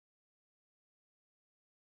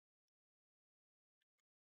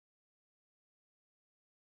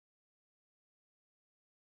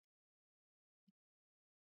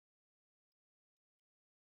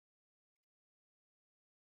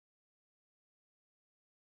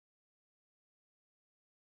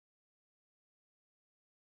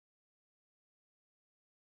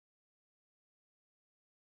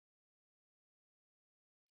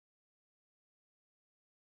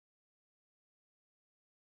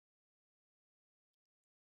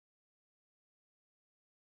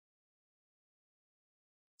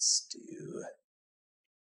 Let's do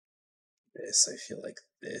this. I feel like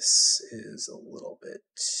this is a little bit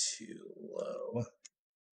too low.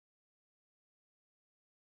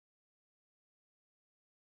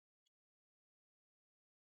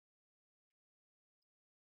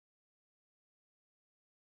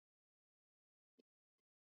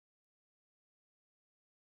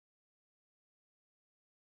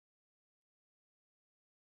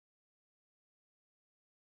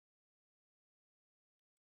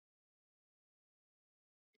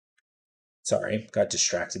 Sorry, got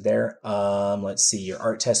distracted there. Let's see. Your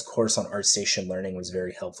art test course on ArtStation Learning was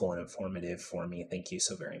very helpful and informative for me. Thank you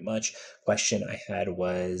so very much. Question I had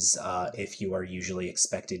was if you are usually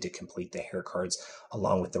expected to complete the hair cards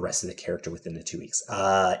along with the rest of the character within the 2 weeks.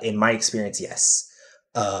 In my experience, yes.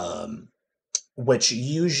 Which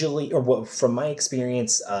usually, or what, from my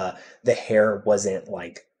experience, the hair wasn't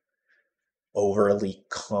like overly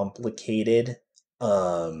complicated.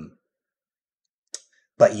 Um,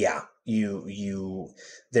 but yeah,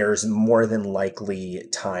 there's more than likely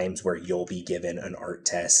times where you'll be given an art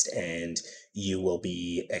test and you will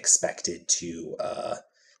be expected to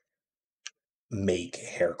make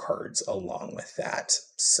hair cards along with that.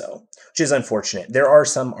 So, which is unfortunate. There are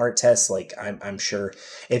some art tests, like I'm sure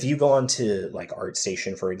if you go onto like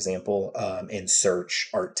ArtStation, for example, and search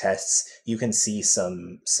art tests, you can see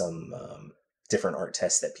some different art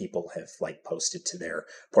tests that people have like posted to their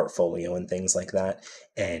portfolio and things like that,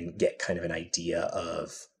 and get kind of an idea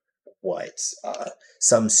of what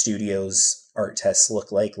some studios art tests look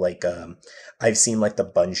like. Like I've seen like the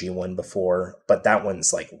Bungie one before, but that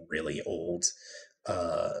one's like really old.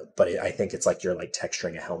 But I think it's like you're like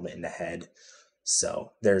texturing a helmet in the head.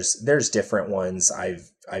 So there's different ones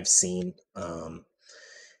I've seen.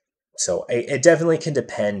 So it definitely can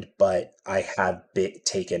depend, but I have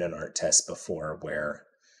taken an art test before where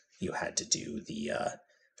you had to do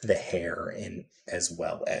the hair and as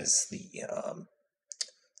well as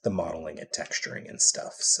the modeling and texturing and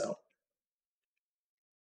stuff. So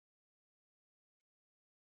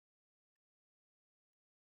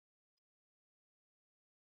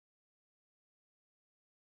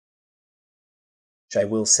which I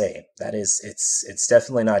will say that is it's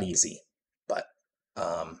definitely not easy, but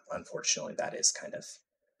unfortunately that is kind of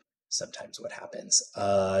sometimes what happens.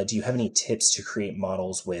 Do you have any tips to create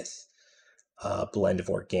models with a blend of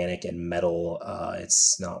organic and metal?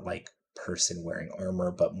 It's not like person wearing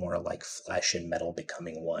armor, but more like flesh and metal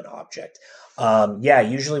becoming one object. Yeah,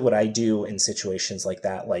 usually what I do in situations like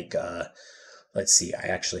that, like let's see, I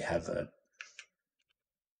actually have a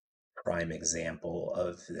prime example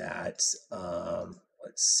of that.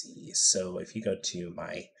 Let's see. So if you go to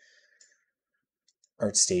my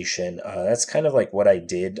ArtStation, that's kind of like what I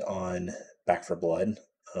did on Back for Blood.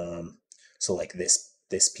 Um, so like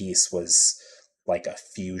this piece was like a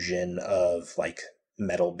fusion of like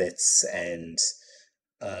metal bits and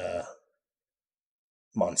uh,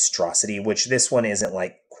 monstrosity, which this one isn't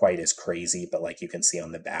like quite as crazy, but like you can see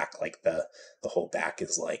on the back, like the whole back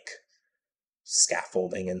is like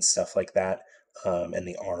scaffolding and stuff like that. And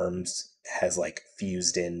the arms has like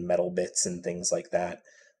fused in metal bits and things like that.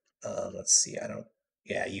 Let's see, I don't.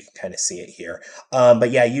 Yeah, you can kind of see it here. But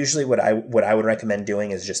yeah, usually what I would recommend doing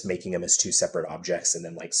is just making them as two separate objects and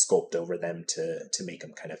then like sculpt over them to make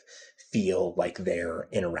them kind of feel like they're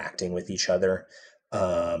interacting with each other.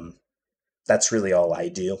 Um, that's really all I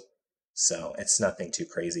do. So it's nothing too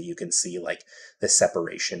crazy. You can see like the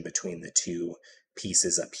separation between the two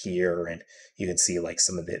pieces up here, and you can see like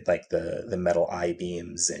some of the like the metal I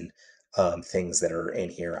beams and things that are in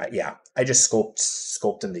here. Yeah, I just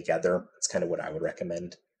sculpt them together. It's kind of what I would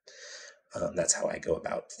recommend. That's how I go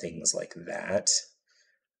about things like that.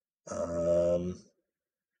 Um,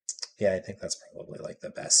 yeah, I think that's probably like the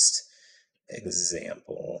best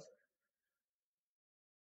example.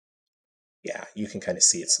 Yeah, you can kind of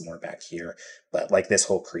see it some more back here. But like this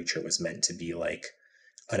whole creature was meant to be like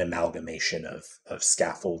an amalgamation of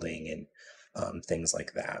scaffolding and things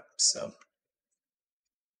like that. So.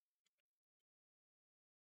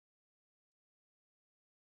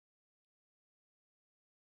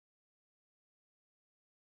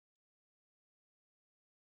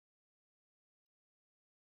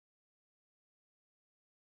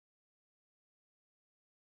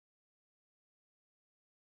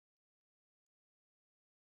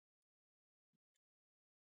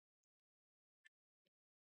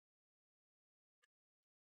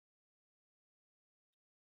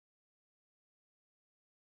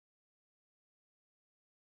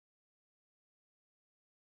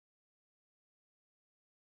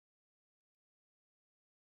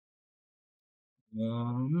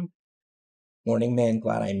 Um, Morning, man.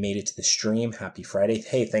 Glad I made it to the stream. Happy Friday.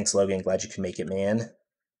 Hey, thanks, Logan. Glad you could make it, man.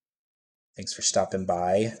 Thanks for stopping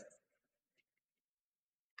by.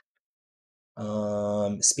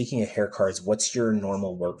 Speaking of hair cards, what's your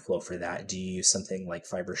normal workflow for that? Do you use something like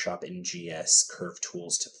Fibershop and GS Curve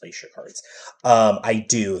tools to place your cards? I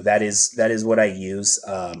do. That is what I use.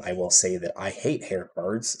 I will say that I hate hair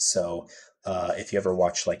cards, so if you ever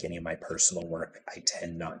watch like any of my personal work, I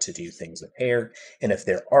tend not to do things with hair. And if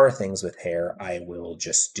there are things with hair, I will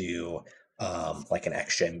just do like an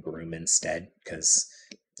X-Gem groom instead because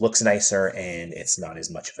looks nicer and it's not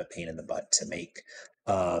as much of a pain in the butt to make.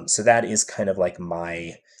 So that is kind of like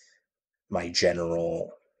my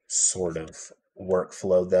general sort of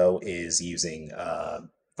workflow though is using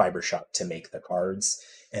Fibershop to make the cards,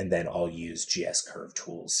 and then I'll use GS Curve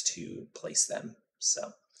tools to place them.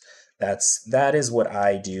 So that is what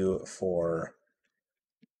I do for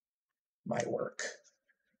my work.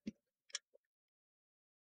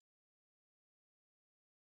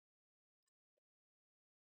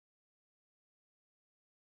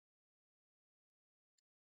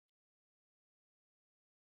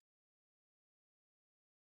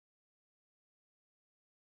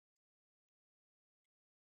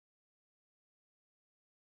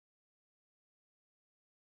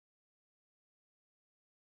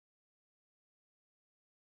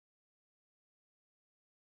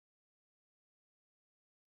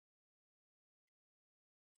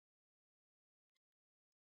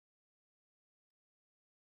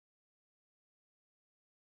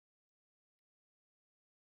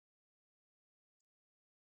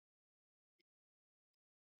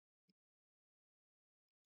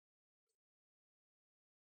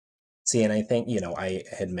 See, and I think, I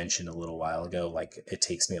had mentioned a little while ago, like it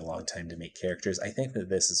takes me a long time to make characters. I think that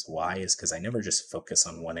this is why, is because I never just focus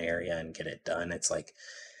on one area and get it done. It's like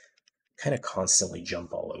kind of constantly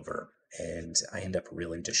jump all over, and I end up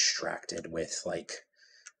really distracted with like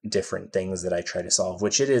different things that I try to solve,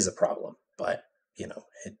 which it is a problem, but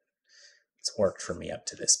it's worked for me up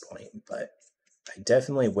to this point. But I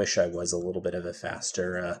definitely wish I was a little bit of a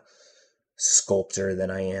faster sculptor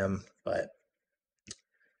than I am, but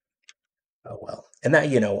oh well. And that,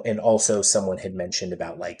 and also someone had mentioned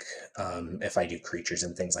about like if I do creatures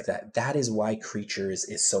and things like that, that is why creatures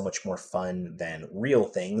is so much more fun than real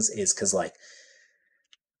things, is because like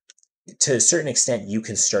to a certain extent you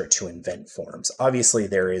can start to invent forms. Obviously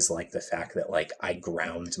there is like the fact that like I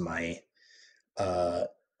ground my uh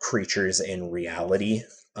creatures in reality,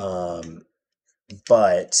 um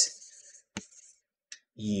but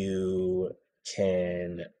you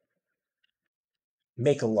can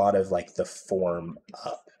make a lot of like the form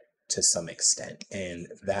up to some extent, and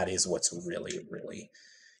that is what's really really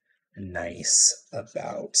nice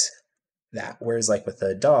about that. Whereas like with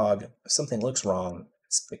a dog, if something looks wrong,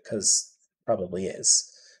 it's because it probably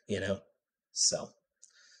is, you know so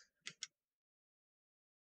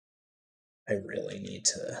I really need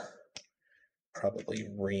to probably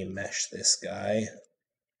remesh this guy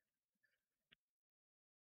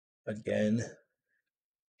again.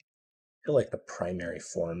 I feel like the primary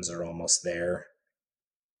forms are almost there.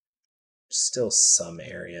 Still some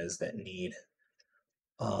areas that need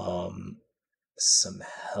um some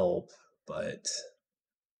help, but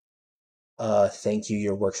thank you,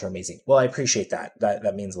 your works are amazing. Well, I appreciate that.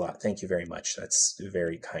 That means a lot. Thank you very much. That's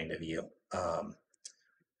very kind of you.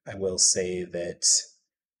 I will say that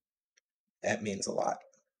that means a lot.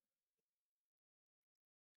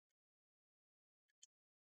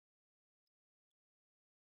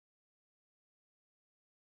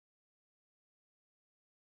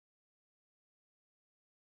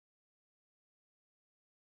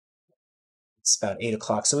 It's about 8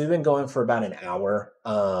 o'clock, so we've been going for about an hour.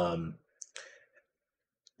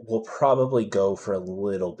 we'll probably go for a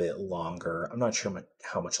little bit longer. I'm not sure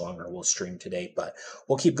how much longer we'll stream today, but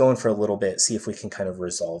we'll keep going for a little bit, see if we can kind of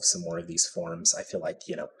resolve some more of these forms. I feel like,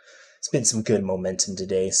 it's been some good momentum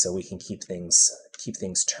today, so we can keep things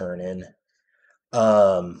turning.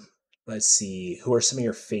 Um, let's see. Who are some of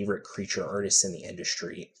your favorite creature artists in the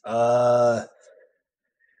industry?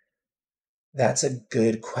 That's a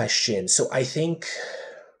good question. So I think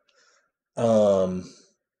um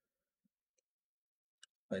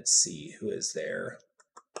let's see, who is there?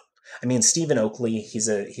 I mean, Stephen Oakley, he's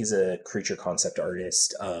a creature concept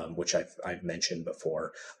artist, which I've mentioned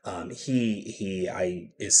before. He I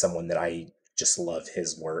is someone that I just love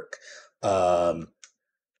his work. Um,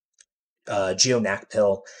 Geo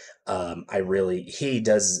Nakpil, I really he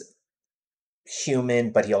does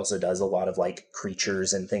human, but he also does a lot of like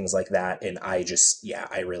creatures and things like that. And I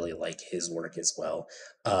really like his work as well.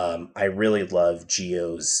 I really love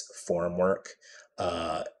Geo's form work.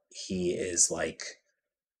 He is like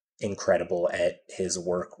incredible at his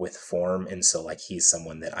work with form, and so like he's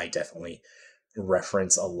someone that I definitely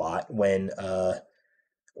reference a lot when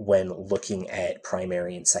looking at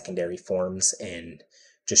primary and secondary forms and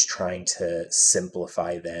just trying to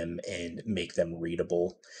simplify them and make them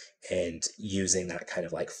readable, and using that kind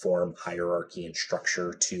of like form hierarchy and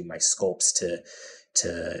structure to my sculpts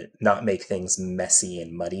to not make things messy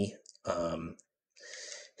and muddy.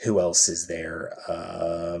 Who else is there?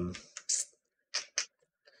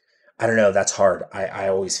 I don't know. That's hard. I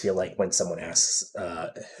always feel like when someone asks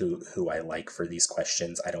who I like for these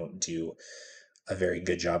questions, I don't do a very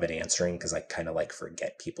good job at answering because I kind of like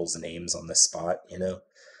forget people's names on the spot.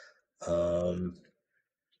 Um,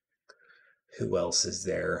 who else is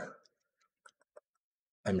there?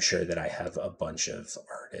 I'm sure that I have a bunch of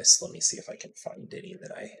artists. Let me see if I can find any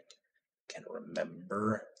that I can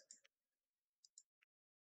remember.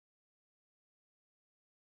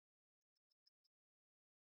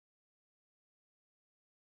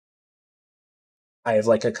 I have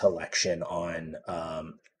like a collection on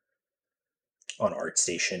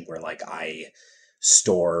ArtStation where like I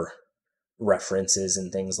store references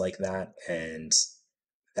and things like that, and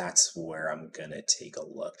that's where I'm gonna take a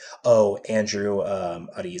look. Oh, Andrew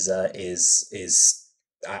Ariza is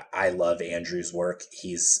I love Andrew's work.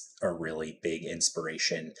 He's a really big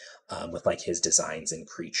inspiration with like his designs and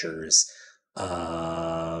creatures.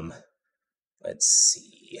 Um, let's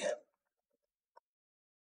see,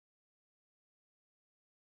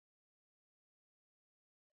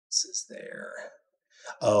 this is there.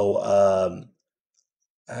 Oh, uh,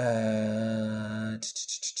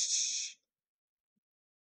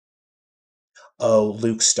 oh,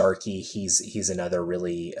 Luke Starkey. He's another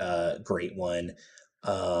really great one.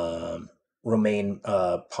 Um, Romain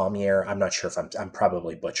Pommier. I'm not sure if I'm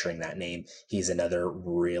probably butchering that name. He's another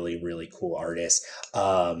really really cool artist.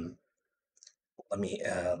 Um, let me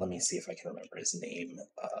see if I can remember his name.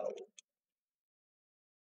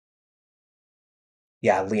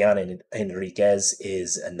 Yeah, Leon Enriquez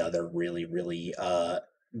is another really really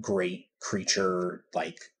great creature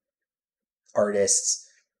like artist.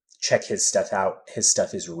 Check his stuff out. His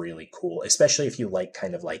stuff is really cool, especially if you like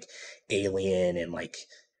kind of like alien and like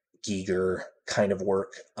Giger kind of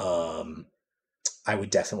work. I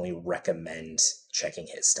would definitely recommend checking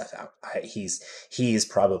his stuff out. He's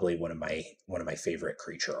probably one of my favorite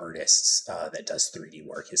creature artists that does 3D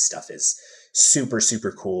work. His stuff is super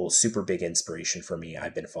super cool, super big inspiration for me.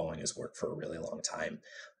 I've been following his work for a really long time.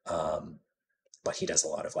 Um, but he does a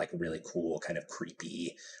lot of like really cool, kind of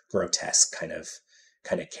creepy, grotesque kind of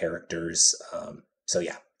characters. So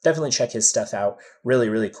yeah, definitely check his stuff out. Really,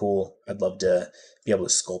 really cool. I'd love to be able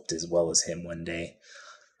to sculpt as well as him one day.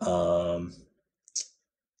 Um,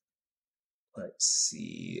 let's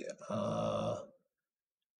see.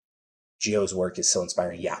 Geo's work is so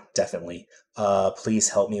inspiring. Yeah, definitely. Please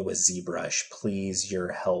help me with ZBrush. Please,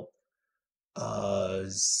 your help. I'm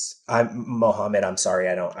Mohammed. I'm sorry.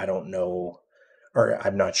 I don't know, or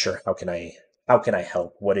I'm not sure. How can I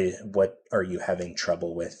help? What are you having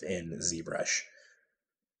trouble with in ZBrush?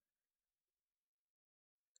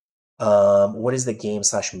 What is the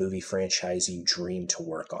game/movie franchise you dream to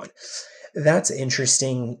work on? That's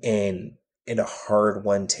interesting and a hard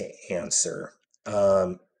one to answer.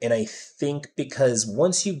 And I think because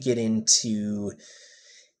once you get into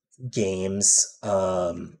games,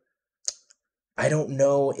 I don't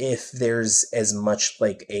know if there's as much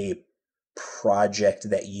like a project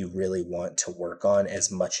that you really want to work on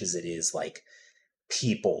as much as it is like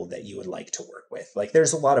people that you would like to work with. Like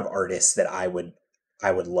there's a lot of artists that I would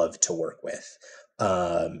love to work with.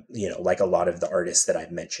 Like a lot of the artists that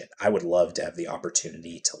I've mentioned. I would love to have the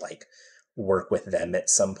opportunity to like work with them at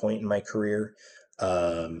some point in my career.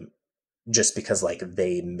 um, just because like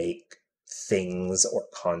they make things or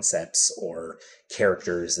concepts or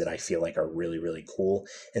characters that I feel like are really really cool,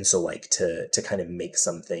 and so like to kind of make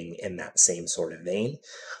something in that same sort of vein.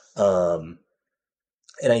 Um,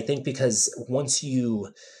 and I think because once you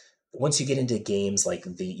get into games like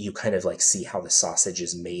the you kind of like see how the sausage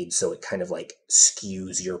is made, so it kind of like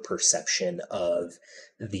skews your perception of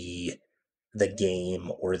the the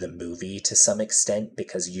game or the movie to some extent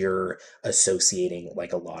because you're associating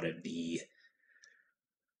like a lot of the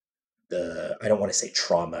I don't want to say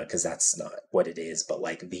trauma because that's not what it is, but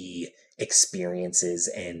like the experiences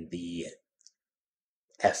and the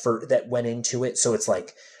effort that went into it. So it's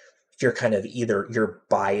like you're kind of either you're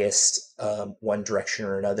biased one direction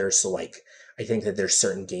or another. So like I think that there's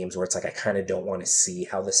certain games where it's like I kind of don't want to see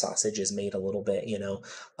how the sausage is made a little bit, you know.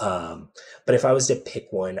 But if I was to pick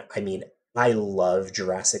one, I mean, I love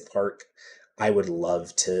Jurassic Park. I would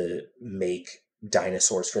love to make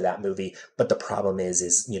dinosaurs for that movie, but the problem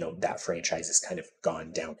is you know that franchise has kind of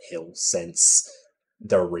gone downhill since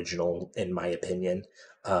the original, in my opinion,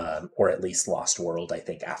 or at least Lost World. I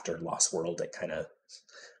think after Lost World, it kind of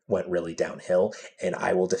went really downhill, and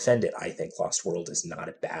I will defend it. I think Lost World is not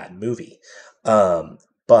a bad movie.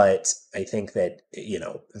 But I think that, you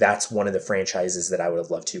know, that's one of the franchises that I would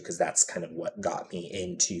have loved to, because that's kind of what got me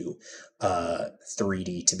into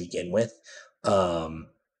 3D to begin with. Um,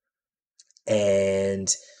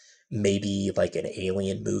 and maybe like an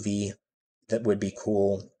Alien movie that would be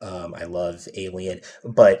cool. I love Alien,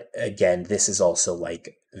 but again, this is also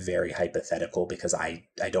like very hypothetical because I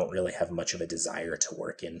don't really have much of a desire to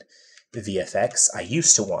work in VFX. I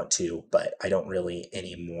used to want to, but I don't really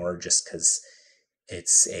anymore just because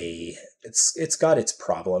it's got its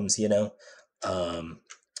problems, you know. Um,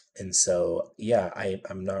 and so yeah,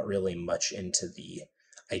 I'm not really much into the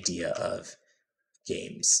idea of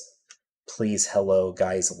games. Please, hello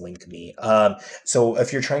guys, link me. So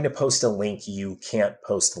if you're trying to post a link, you can't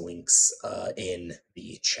post links in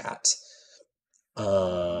the chat.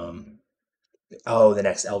 um oh, the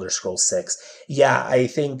next Elder Scrolls 6. Yeah, I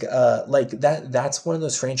think like that's one of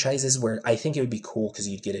those franchises where I think it would be cool because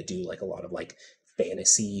you'd get to do like a lot of like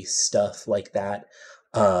fantasy stuff like that.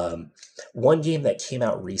 um One game that came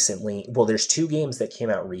out recently, well, there's two games that came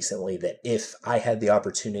out recently that if I had the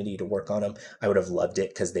opportunity to work on them, I would have loved it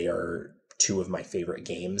because they are two of my favorite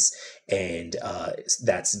games, and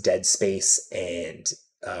that's Dead Space and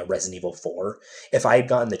Resident Evil 4. If I had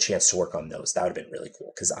gotten the chance to work on those, that would have been really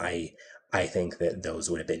cool because I think that those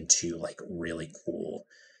would have been two like really cool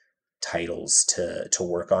titles to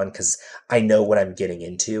work on because I know what I'm getting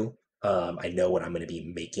into. I know what I'm going to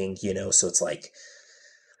be making, you know, so it's like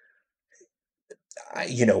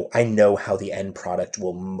you know, I know how the end product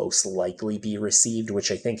will most likely be received,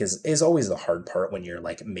 which I think is always the hard part when you're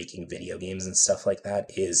like making video games and stuff like that.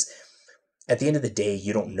 Is at the end of the day,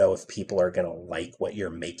 you don't know if people are going to like what you're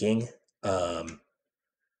making. Um,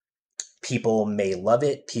 People may love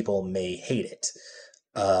it, people may hate it.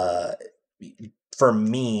 Uh, for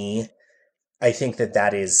me, I think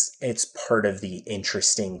that it's part of the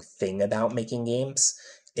interesting thing about making games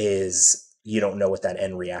is you don't know what that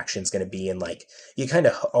end reaction is going to be, and like you kind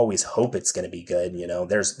of always hope it's going to be good, you know.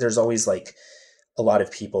 There's always like a lot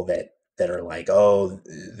of people that are like, oh,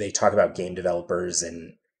 they talk about game developers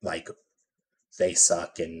and like they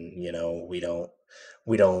suck, and you know, we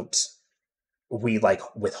don't we like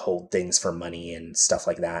withhold things for money and stuff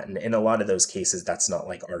like that, and in a lot of those cases that's not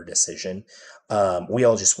like our decision. We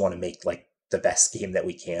all just want to make like the best game that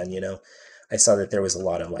we can, you know. I saw that there was a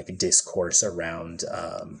lot of like discourse around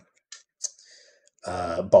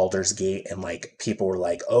Baldur's Gate, and like people were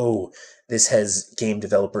like, oh, this has game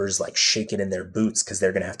developers like shaking in their boots because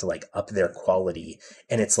they're gonna have to like up their quality,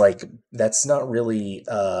 and it's like that's not really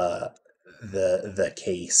the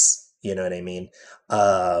case, you know what I mean.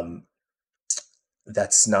 um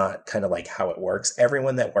that's not kind of like how it works.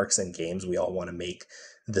 Everyone that works in games, we all want to make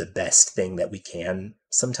the best thing that we can.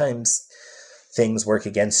 Sometimes things work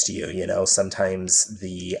against you, you know, sometimes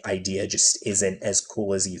the idea just isn't as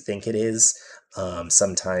cool as you think it is.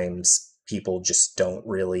 Sometimes people just don't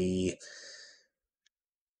really,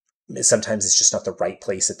 sometimes it's just not the right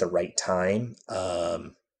place at the right time.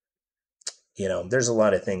 You know, there's a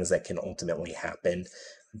lot of things that can ultimately happen,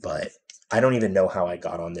 but I don't even know how I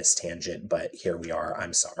got on this tangent, but here we are.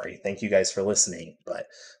 I'm sorry. Thank you guys for listening, but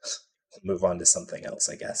move on to something else,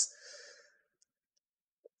 I guess.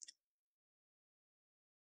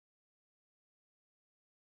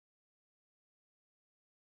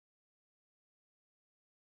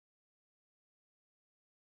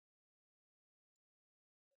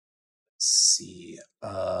 Let's see.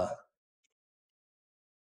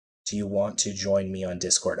 Do you want to join me on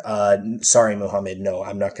Discord? Sorry, Mohammed. No,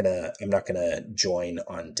 I'm not gonna join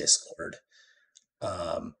on Discord.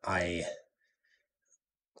 I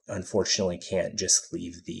unfortunately can't just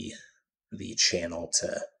leave the channel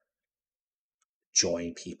to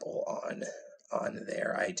join people on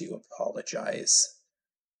there. I do apologize.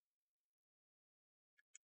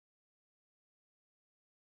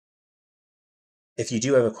 If you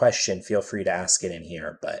do have a question, feel free to ask it in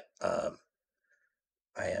here, but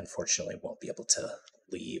I unfortunately won't be able to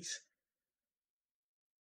leave.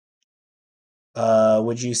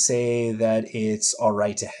 Would you say that it's all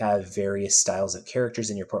right to have various styles of characters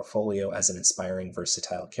in your portfolio as an inspiring,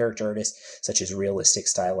 versatile character artist, such as realistic,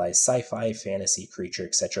 stylized sci-fi, fantasy, creature,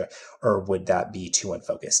 etc., or would that be too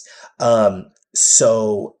unfocused?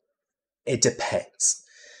 So it depends.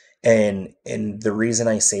 And the reason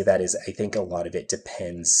I say that is I think a lot of it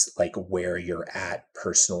depends like where you're at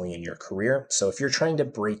personally in your career. So if you're trying to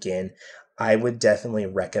break in, I would definitely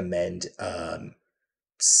recommend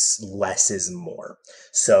less is more.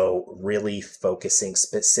 So really focusing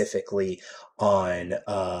specifically on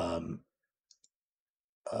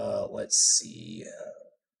let's see.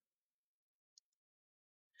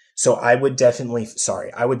 So I would definitely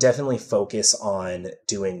focus on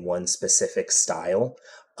doing one specific style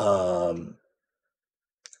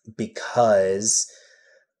because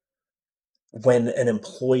when an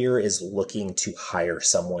employer is looking to hire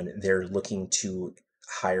someone, they're looking to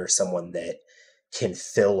hire someone that can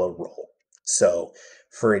fill a role. So,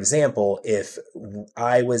 for example, if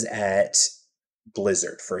I was at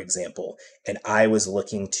Blizzard, for example, and I was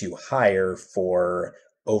looking to hire for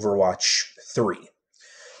Overwatch 3,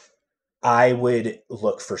 I would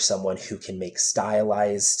look for someone who can make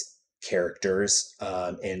stylized characters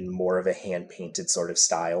in more of a hand painted sort of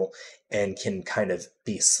style and can kind of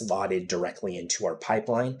be slotted directly into our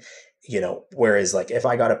pipeline. Whereas like if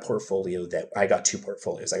I got a portfolio that I got two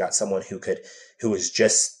portfolios, I got someone who was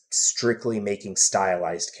just strictly making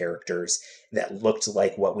stylized characters that looked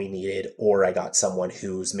like what we needed, or I got someone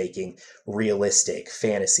who's making realistic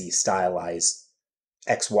fantasy stylized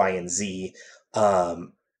X, Y, and Z.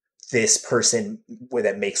 Um, this person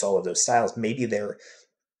that makes all of those styles, maybe they're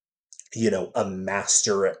a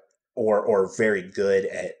master or very good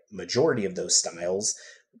at majority of those styles,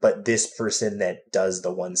 but this person that does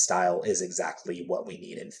the one style is exactly what we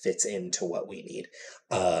need and fits into what we need.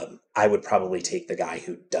 I would probably take the guy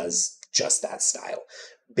who does just that style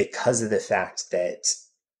because of the fact that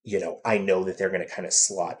I know that they're going to kind of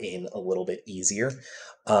slot in a little bit easier.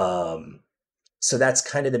 So that's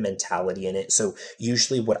kind of the mentality in it. So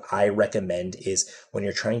usually what I recommend is when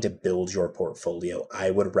you're trying to build your portfolio, I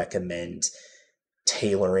would recommend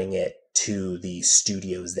tailoring it to the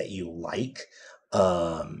studios that you like,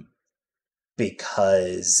 um,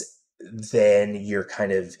 because then you're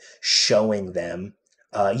kind of showing them,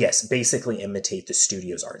 yes, basically imitate the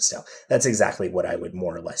studio's art style. That's exactly what I would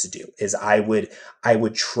more or less do. Is I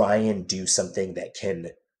would try and do something that can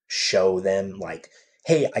show them like,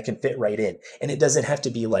 hey, I can fit right in. And it doesn't have to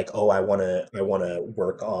be like, oh, I want to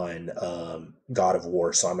work on God of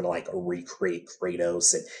War, so I'm going to like recreate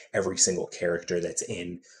Kratos and every single character that's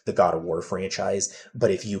in the God of War franchise. But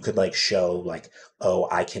if you could like show like, oh,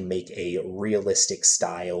 I can make a realistic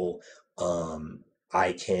style,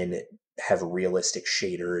 I can have realistic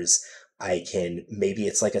shaders, I can, maybe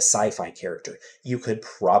it's like a sci-fi character. You could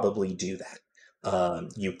probably do that.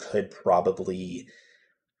 You could probably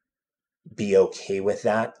be okay with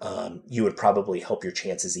that. You would probably help your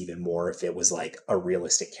chances even more if it was like a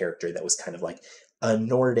realistic character that was kind of like a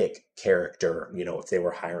Nordic character, if they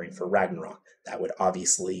were hiring for Ragnarok. That would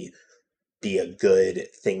obviously be a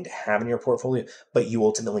good thing to have in your portfolio, but you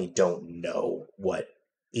ultimately don't know what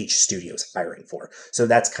each studio is hiring for. So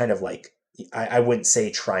that's kind of like, I wouldn't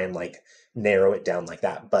say try and like narrow it down like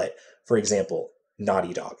that. But for example,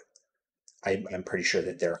 Naughty Dog, I'm pretty sure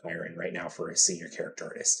that they're hiring right now for a senior character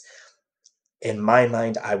artist. In my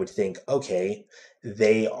mind, I would think, okay,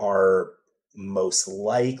 they are most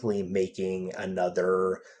likely making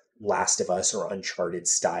another Last of Us or Uncharted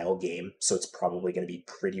style game. So it's probably going to be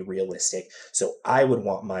pretty realistic. So I would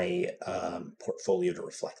want my portfolio to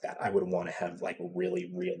reflect that. I would want to have like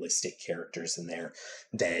really realistic characters in there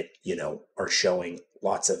that, are showing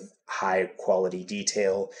lots of high quality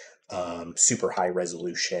detail, super high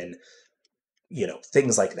resolution,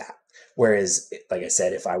 things like that. Whereas, like I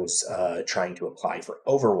said, if I was trying to apply for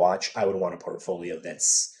Overwatch, I would want a portfolio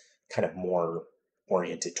that's kind of more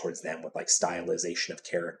oriented towards them with like stylization of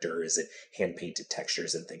characters and hand painted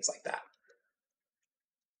textures and things like that.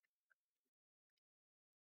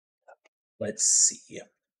 Let's see.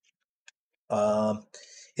 Um,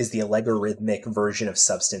 Is the algorithmic version of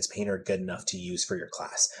Substance Painter good enough to use for your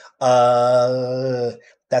class?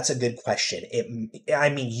 That's a good question. I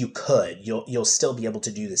mean, you could. You'll still be able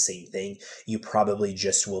to do the same thing. You probably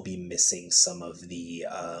just will be missing some of the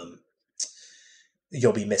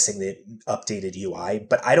you'll be missing the updated UI,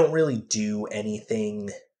 but I don't really do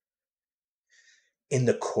anything in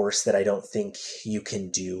the course that I don't think you can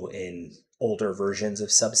do in older versions of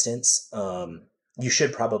Substance. You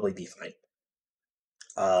should probably be fine.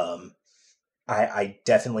 Um, I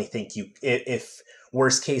definitely think if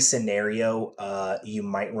worst case scenario, you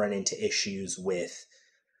might run into issues with.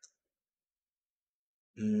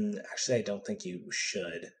 Actually, I don't think you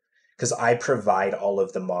should, because I provide all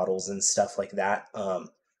of the models and stuff like that.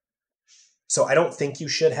 So I don't think you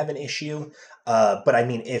should have an issue. But I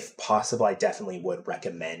mean, if possible, I definitely would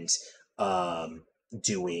recommend um,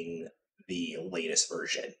 doing the latest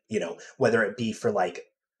version. Whether it be for like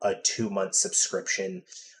a 2 month subscription,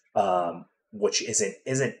 which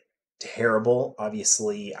isn't terrible.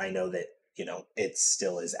 Obviously, I know that it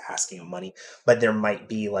still is asking money, but there might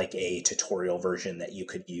be like a tutorial version that you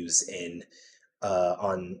could use in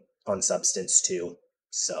on Substance too.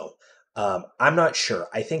 So I'm not sure.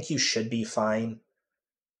 I think you should be fine,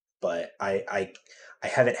 but I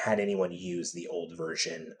haven't had anyone use the old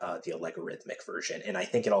version, the algorithmic version, and I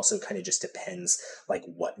think it also kind of just depends, like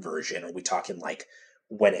what version are we talking, like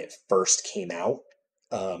when it first came out,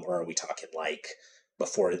 or are we talking like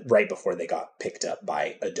right before they got picked up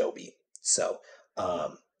by Adobe? So,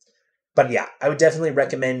 um, but yeah, I would definitely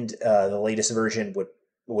recommend the latest version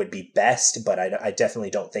would be best, but I definitely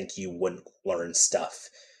don't think you wouldn't learn stuff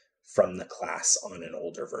from the class on an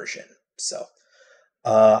older version. So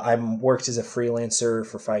I'm worked as a freelancer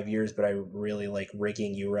for 5 years, but I really like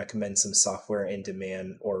rigging. You recommend some software in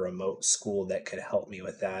demand or remote school that could help me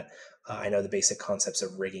with that? I know the basic concepts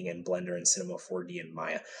of rigging in Blender and Cinema 4D and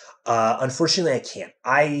Maya. Unfortunately, I can't.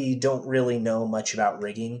 I don't really know much about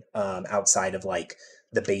rigging outside of like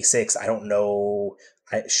the basics. I don't know.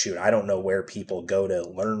 I don't know where people go to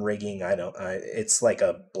learn rigging. I don't. It's like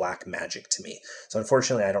a black magic to me. So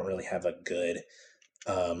unfortunately, I don't really have a good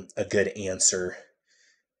answer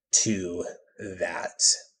to that.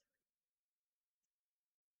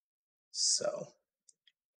 So,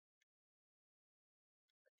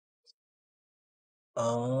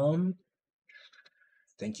 um,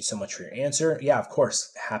 thank you so much for your answer. Yeah, of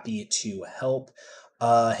course, happy to help.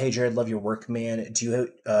 Hey Jared, love your work, man. Do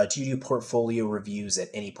you do portfolio reviews at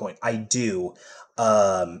any point? I do.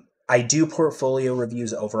 I do portfolio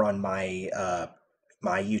reviews over on my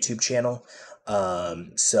YouTube channel.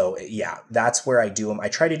 So yeah, that's where I do them. I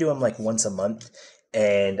try to do them like once a month,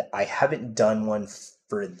 and I haven't done one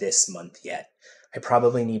for this month yet. I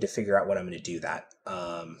probably need to figure out when I'm going to do that.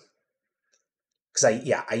 Because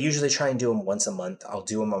I usually try and do them once a month. I'll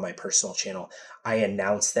do them on my personal channel. I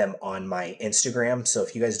announce them on my Instagram. So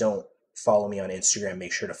if you guys don't follow me on Instagram,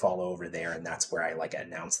 make sure to follow over there, and that's where I like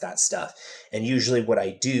announce that stuff. And usually, what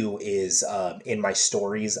I do is in my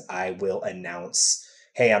stories, I will announce,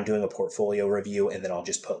 "Hey, I'm doing a portfolio review," and then I'll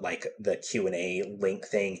just put like the Q&A link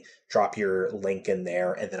thing. Drop your link in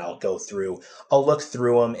there, and then I'll go through. I'll look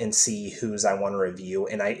through them and see whose I want to review.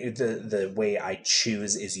 And the way I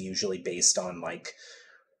choose is usually based on like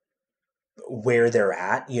where they're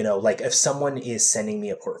at. Like if someone is sending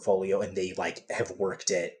me a portfolio and they like have worked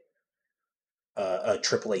at a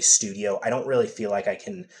AAA studio, I don't really feel like I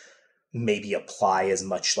can maybe apply as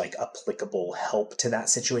much like applicable help to that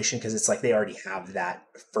situation, because it's like they already have that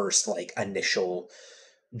first like initial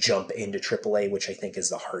jump into AAA, which I think is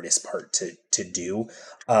the hardest part to do.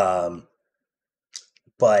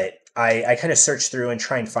 But I kind of search through and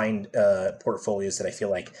try and find portfolios that I feel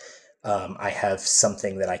like I have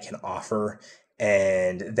something that I can offer,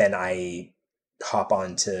 and then I hop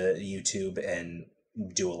onto YouTube and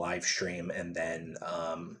do a live stream, and then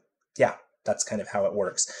yeah, that's kind of how it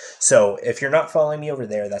works. So if you're not following me over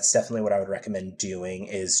there, that's definitely what I would recommend doing.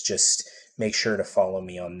 Is just make sure to follow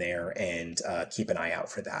me on there and keep an eye out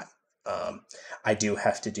for that. I do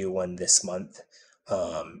have to do one this month.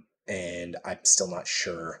 And I'm still not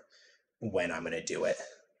sure when I'm going to do it.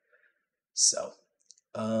 So,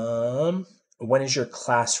 um, when is your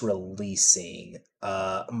class releasing?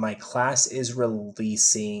 My class is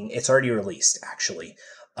releasing. It's already released, actually.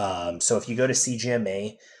 So if you go to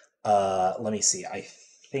CGMA, let me see. I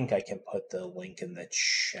think I can put the link in the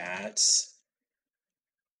chat.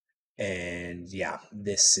 And yeah,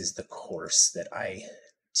 this is the course that I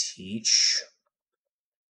teach.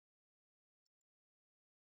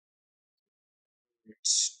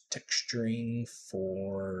 Texturing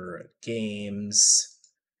for games.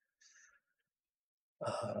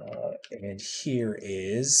 And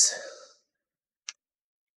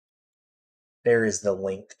there is the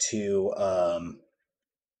link to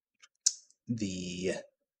the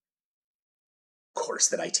course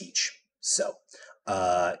that I teach. So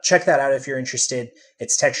check that out if you're interested.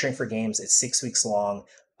 It's texturing for games. It's 6 weeks long.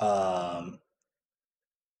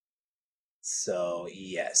 So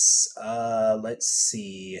yes, let's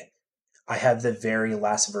see. I have the very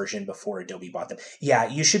last version before Adobe bought them. Yeah,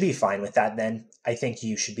 you should be fine with that then. I think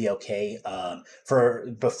you should be okay.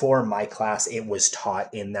 For before my class, it was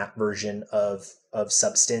taught in that version of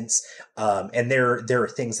Substance, and there are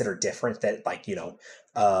things that are different that like the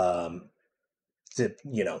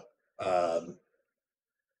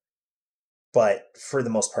but for the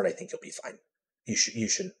most part, I think you'll be fine. You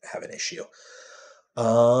shouldn't have an issue.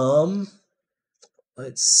 Um,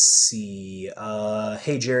 Let's see.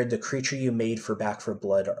 Hey Jared, the creature you made for Back for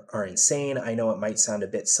Blood are insane. I know it might sound a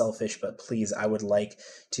bit selfish, but please, I would like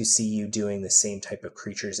to see you doing the same type of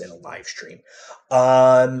creatures in a live stream.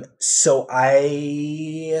 So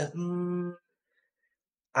I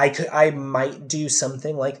might do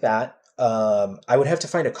something like that. I would have to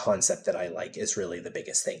find a concept that I like is really the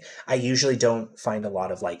biggest thing. I usually don't find a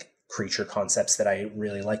lot of like creature concepts that I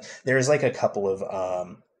really like. There's like a couple of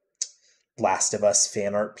Last of Us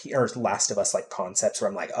fan art or Last of Us like concepts where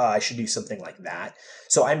I'm like, oh, I should do something like that.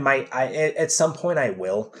 So I at some point I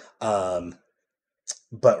will.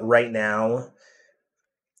 But right now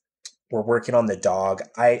we're working on the dog.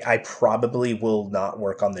 I probably will not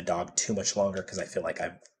work on the dog too much longer because I feel like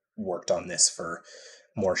I've worked on this for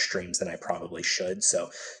more streams than I probably should. So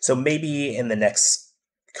maybe in the next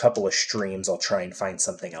couple of streams I'll try and find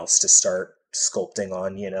something else to start sculpting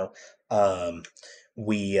on,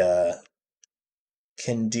 we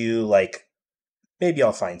can do like maybe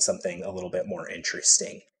I'll find something a little bit more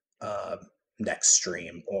interesting next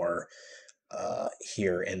stream or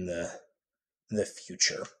here in the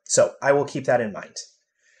future. So I will keep that in mind.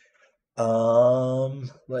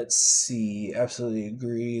 Let's see. Absolutely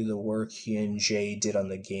agree. The work he and Jay did on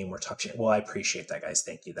the game were top shit. Well, I appreciate that, guys.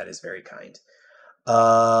 Thank you. That is very kind.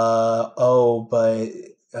 But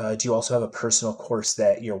do you also have a personal course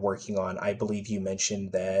that you're working on? I believe you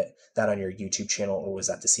mentioned that on your YouTube channel, or was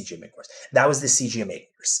that the CGMA course? That was the CGMA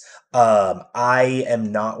course. I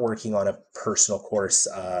am not working on a personal course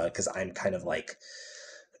because I'm kind of like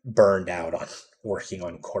burned out on working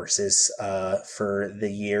on courses for the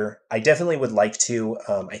year. I definitely would like to.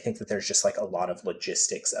 I think that there's just like a lot of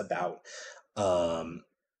logistics about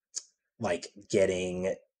like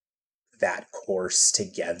getting that course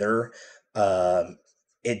together.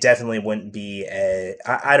 It definitely wouldn't be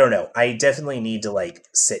I don't know. I definitely need to like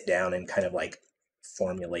sit down and kind of like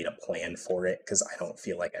formulate a plan for it because I don't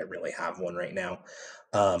feel like I really have one right now.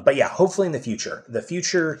 But yeah, hopefully in the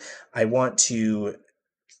future, I want to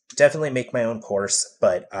definitely make my own course,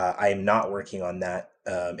 but I'm not working on that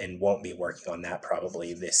and won't be working on that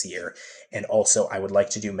probably this year. And also, I would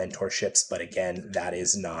like to do mentorships, but again, that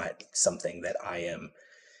is not something that I am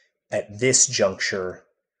at this juncture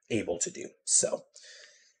able to do. So,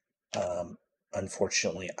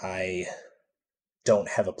 unfortunately, I don't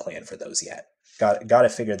have a plan for those yet. Got to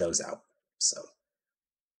figure those out. So.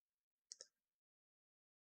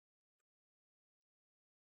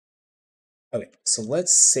 Okay, so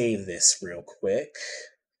let's save this real quick.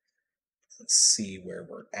 Let's see where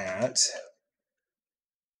we're at.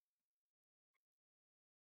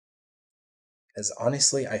 As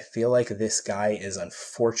honestly, I feel like this guy is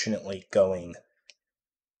unfortunately going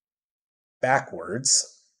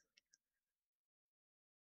backwards.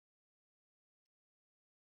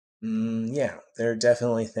 Yeah, there are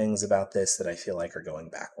definitely things about this that I feel like are going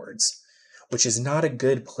backwards, which is not a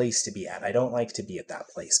good place to be at. I don't like to be at that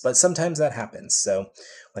place, but sometimes that happens. So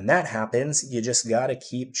when that happens, you just gotta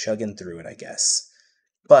keep chugging through it, I guess.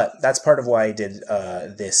 But that's part of why I did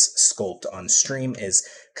this sculpt on stream is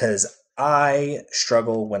because I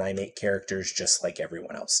struggle when I make characters just like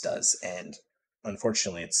everyone else does, and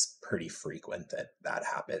unfortunately, it's pretty frequent that that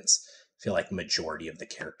happens. I feel like majority of the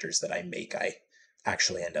characters that I make, I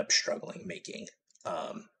actually end up struggling making.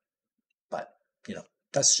 Um, but you know,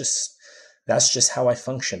 that's just how I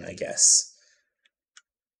function, I guess.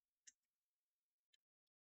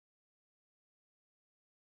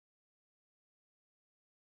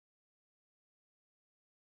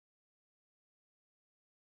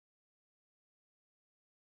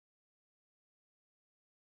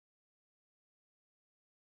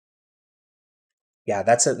 Yeah,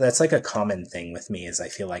 that's like a common thing with me is I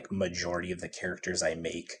feel like majority of the characters I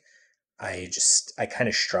make I kind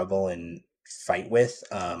of struggle and fight with.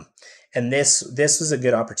 And this was a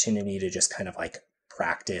good opportunity to just kind of like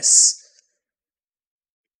practice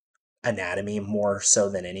anatomy more so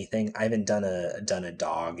than anything. I haven't done a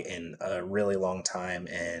dog in a really long time,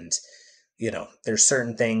 and there's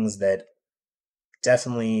certain things that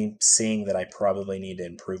definitely seeing that I probably need to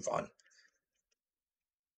improve on.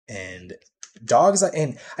 And dogs,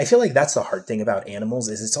 and I feel like that's the hard thing about animals,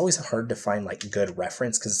 is it's always hard to find like good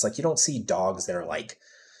reference, because it's like you don't see dogs that are like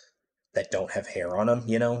that don't have hair on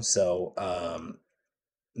them, so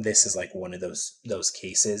this is like one of those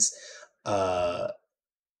cases. uh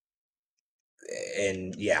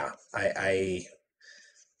and yeah, I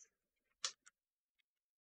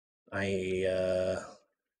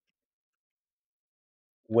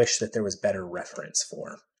wish that there was better reference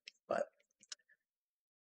for him, but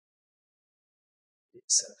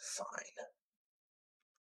it's fine.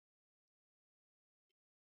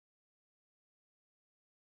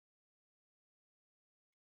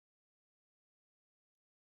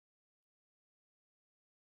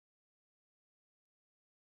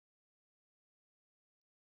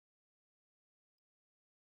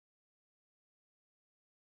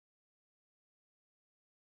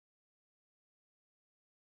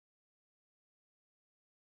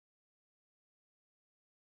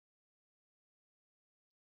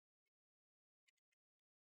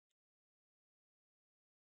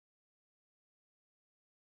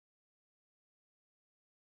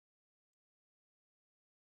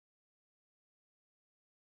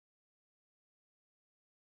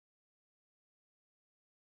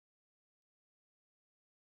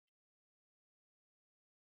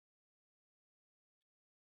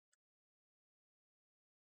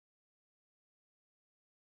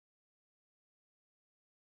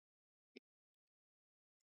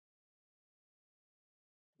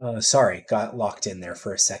 Sorry, got locked in there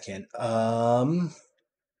for a second. How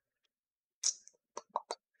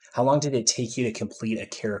long did it take you to complete a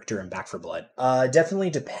character in Back for Blood? Definitely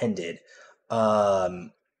depended.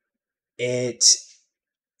 Um, it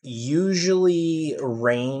usually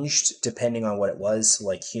ranged depending on what it was.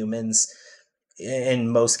 Like humans, in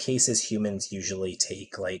most cases, humans usually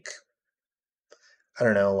take like, I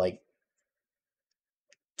don't know, like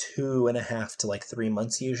 2.5 to like 3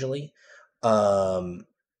 months usually. Um,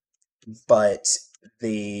 but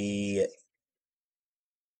the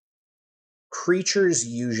creatures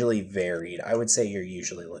usually varied. I would say you're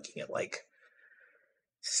usually looking at like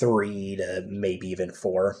 3 to maybe even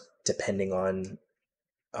 4, depending on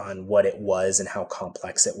what it was and how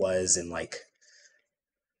complex it was, and like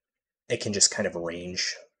it can just kind of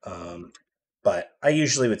range. But I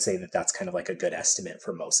usually would say that that's kind of like a good estimate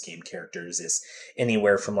for most game characters, is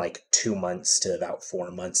anywhere from like 2 months to about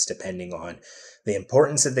 4 months, depending on the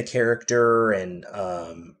importance of the character and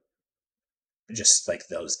just like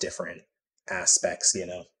those different aspects.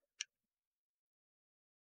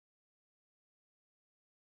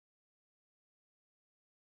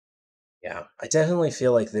 Yeah, I definitely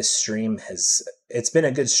feel like this stream it's been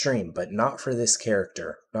a good stream, but not for this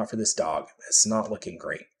character, not for this dog. It's not looking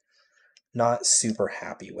great. Not super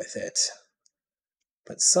happy with it.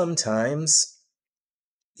 But sometimes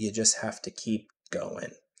you just have to keep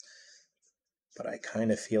going. But I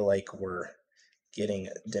kind of feel like we're getting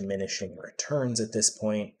diminishing returns at this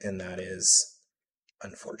point, and that is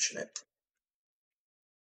unfortunate.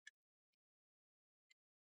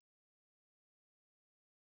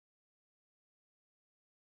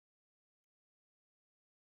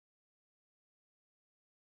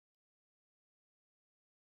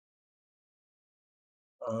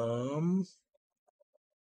 Um,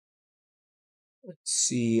 let's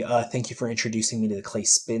see. Thank you for introducing me to the clay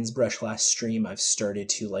spins brush last stream. I've started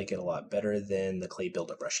to like it a lot better than the clay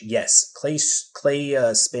builder brush. Yes, clay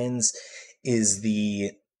spins is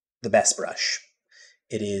the best brush.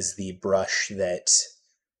 It is the brush that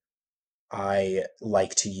I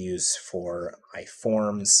like to use for my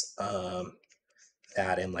forms.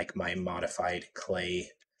 That and like my modified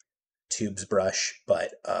clay tubes brush,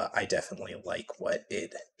 but I definitely like what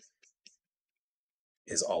it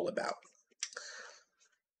is all about.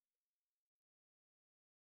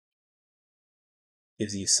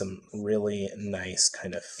 Gives you some really nice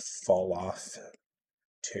kind of fall off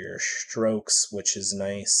to your strokes, which is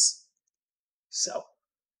nice. So,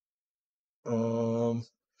 um,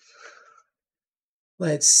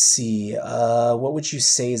 let's see. What would you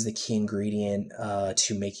say is the key ingredient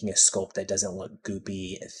to making a sculpt that doesn't look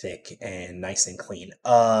goopy, thick, and nice and clean?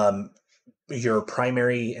 Your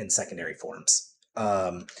primary and secondary forms.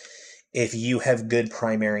 If you have good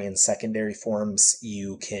primary and secondary forms,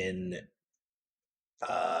 you can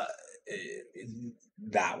uh,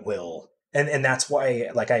 that will and that's why,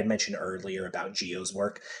 like I had mentioned earlier about Geo's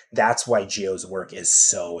work, that's why Geo's work is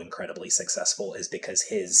so incredibly successful, is because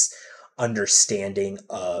his understanding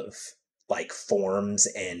of like forms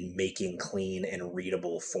and making clean and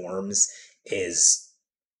readable forms is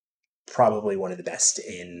probably one of the best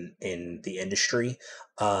in the industry.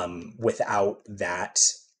 Without that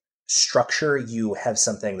structure, you have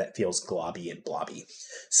something that feels globby and blobby.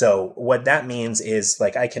 So what that means is,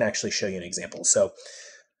 like, I can actually show you an example. So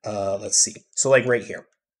let's see. So like right here,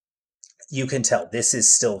 you can tell this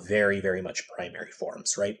is still very, very much primary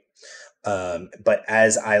forms, right? But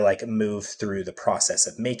as I like move through the process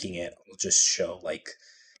of making it, I'll just show like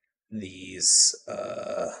these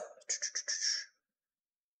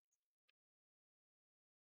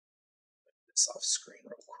this off screen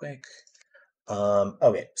real quick.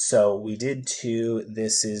 Okay, so we did two.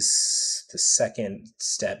 This is the second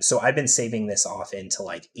step. So I've been saving this off into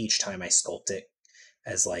like each time I sculpt it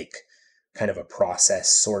as like kind of a process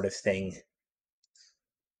sort of thing.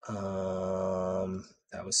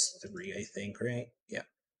 That was 3, I think, right? Yeah.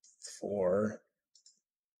 4,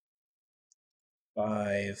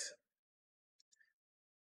 5,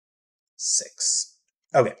 6.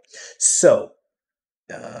 Okay, so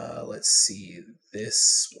let's see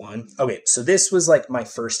this one. Okay, so this was like my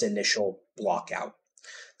first initial block out.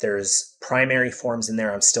 There's primary forms in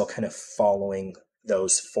there. I'm still kind of following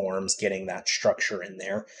those forms, getting that structure in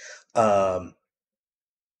there. And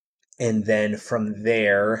then from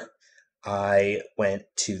there, I went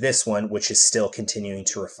to this one, which is still continuing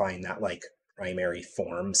to refine that like primary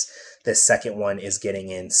forms. The second one is getting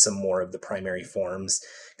in some more of the primary forms,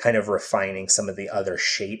 kind of refining some of the other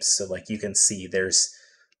shapes. So like you can see there's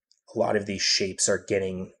a lot of these shapes are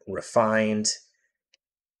getting refined.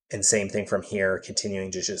 And same thing from here,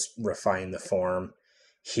 continuing to just refine the form.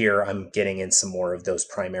 Here, I'm getting in some more of those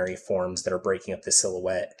primary forms that are breaking up the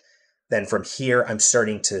silhouette. Then from here, I'm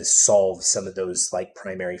starting to solve some of those like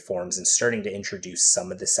primary forms and starting to introduce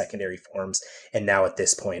some of the secondary forms. And now at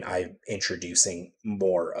this point, I'm introducing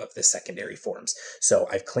more of the secondary forms. So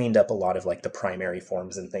I've cleaned up a lot of like the primary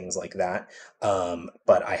forms and things like that.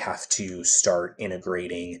 But I have to start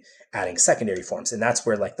integrating, adding secondary forms. And that's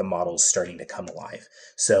where like the model's starting to come alive.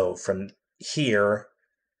 So from here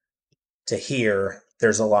to here,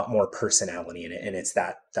 there's a lot more personality in it, and it's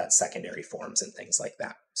that secondary forms and things like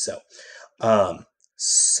that. So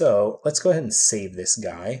let's go ahead and save this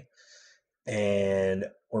guy, and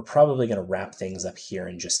we're probably going to wrap things up here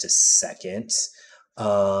in just a second.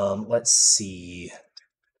 Let's see.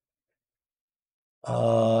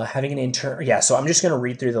 Having an intern, yeah. So I'm just going to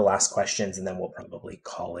read through the last questions, and then we'll probably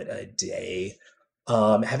call it a day.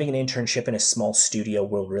 Having an internship in a small studio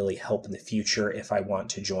will really help in the future if I want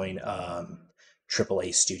to join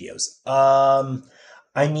AAA studios. I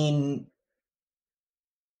mean,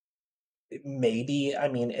 maybe. I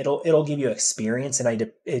mean, it'll give you experience,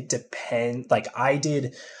 and it depends. Like I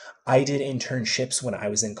did internships when I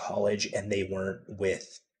was in college, and they were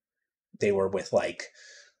with like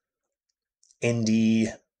indie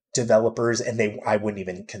developers, and I wouldn't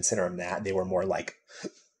even consider them that. They were more like,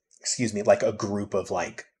 excuse me, like a group of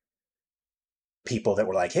like people that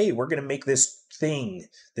were like, hey, we're going to make this thing,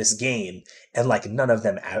 this game. And like none of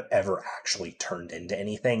them ever actually turned into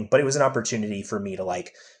anything. But it was an opportunity for me to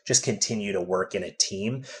like just continue to work in a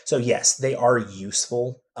team. So yes, they are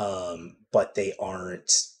useful, but they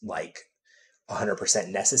aren't like 100%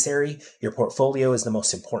 necessary. Your portfolio is the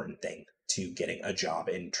most important thing to getting a job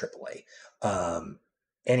in AAA.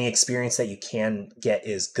 Any experience that you can get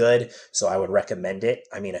is good, so I would recommend it.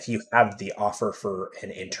 I mean, if you have the offer for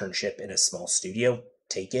an internship in a small studio,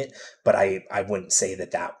 take it, but I wouldn't say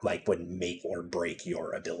that like would make or break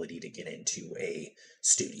your ability to get into a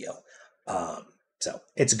studio. So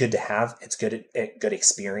it's good to have. It's good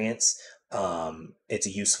experience. It's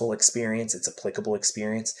a useful experience. It's applicable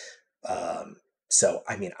experience. So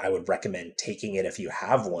I mean, I would recommend taking it if you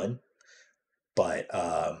have one, but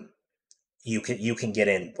you can get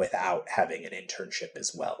in without having an internship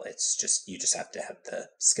as well. It's just you just have to have the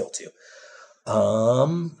skill to.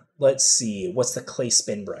 Let's see. What's the clay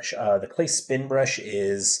spin brush? The clay spin brush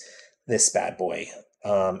is this bad boy.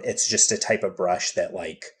 It's just a type of brush that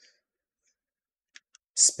like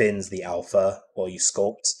spins the alpha while you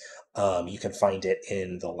sculpt. You can find it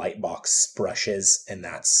in the Lightbox brushes, and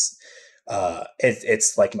that's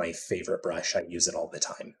it's like my favorite brush. I use it all the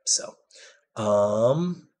time. So,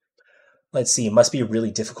 let's see. It must be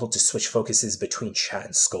really difficult to switch focuses between chat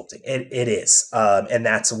and sculpting. It is, and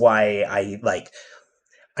that's why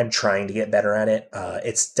I'm trying to get better at it.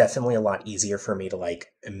 It's definitely a lot easier for me to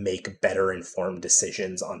like make better informed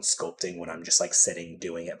decisions on sculpting when I'm just like sitting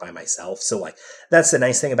doing it by myself. So like that's the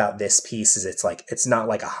nice thing about this piece is it's not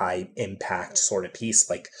like a high impact sort of piece.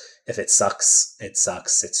 Like if it sucks, it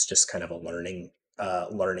sucks. It's just kind of a learning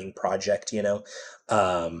learning project, you know.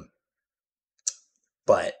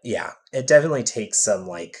 But yeah, it definitely takes some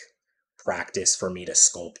like practice for me to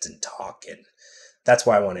sculpt and talk, and that's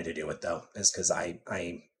why I wanted to do it though, is because I'm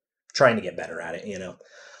trying to get better at it, you know.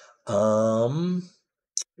 Um,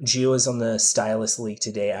 Gio is on the Stylist League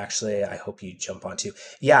today. Actually, I hope you jump onto.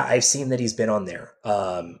 Yeah, I've seen that he's been on there.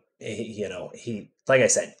 You know, he like I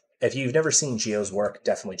said, if you've never seen Gio's work,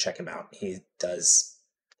 definitely check him out. He does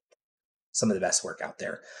some of the best work out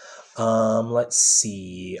there. Let's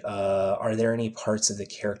see. Are there any parts of the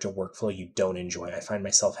character workflow you don't enjoy? I find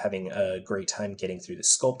myself having a great time getting through the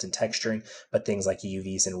sculpt and texturing, but things like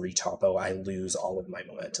UVs and retopo, I lose all of my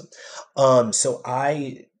momentum. So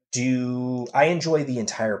I enjoy the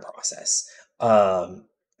entire process.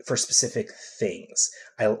 For specific things.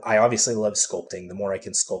 I obviously love sculpting. The more I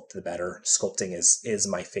can sculpt, the better. Sculpting is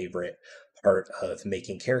my favorite part of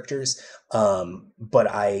making characters. But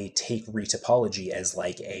I take retopology as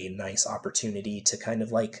like a nice opportunity to kind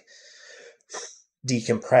of like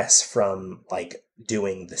decompress from like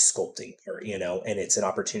doing the sculpting part, you know, and it's an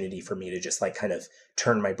opportunity for me to just like kind of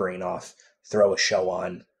turn my brain off, throw a show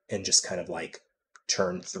on, and just kind of like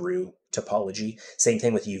turn through topology. Same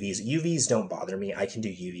thing with UVs. UVs don't bother me. I can do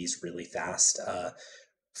UVs really fast.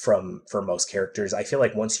 For most characters, I feel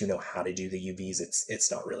like once you know how to do the UVs,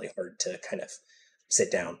 it's not really hard to kind of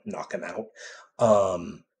sit down, knock them out.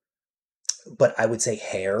 Um, but I would say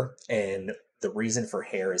hair, and the reason for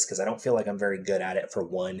hair is because I don't feel like I'm very good at it, for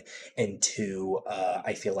one, and two,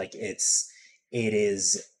 I feel like it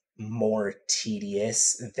is more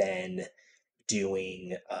tedious than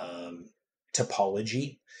doing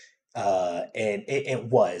topology. And it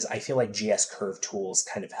was. I feel like GS Curve tools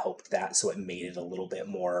kind of helped that, so it made it a little bit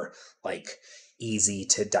more like easy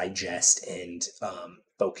to digest and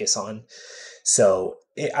focus on. So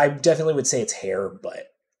I definitely would say it's hair, but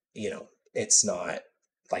you know, it's not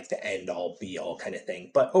like the end all be all kind of thing.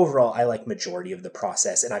 But overall, I like majority of the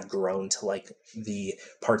process, and I've grown to like the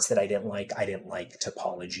parts that I didn't like. I didn't like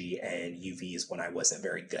topology and UVs when I wasn't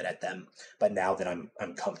very good at them. But now that I'm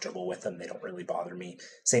comfortable with them, they don't really bother me.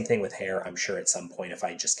 Same thing with hair. I'm sure at some point, if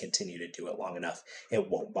I just continue to do it long enough, it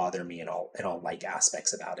won't bother me, and I'll like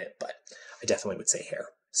aspects about it. But I definitely would say hair.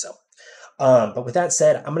 So. But with that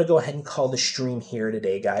said, I'm going to go ahead and call the stream here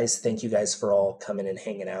today, guys. Thank you guys for all coming and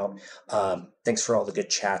hanging out. Thanks for all the good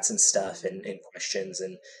chats and stuff, and questions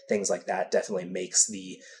and things like that. Definitely makes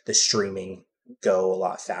the streaming go a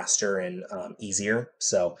lot faster and easier.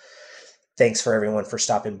 So thanks for everyone for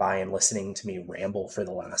stopping by and listening to me ramble for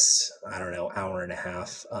the last, I don't know, hour and a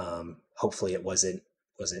half. Hopefully it wasn't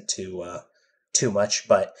too much,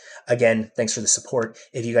 but again, thanks for the support.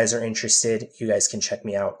 If you guys are interested, you guys can check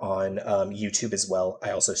me out on YouTube as well.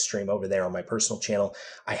 I also stream over there on my personal channel.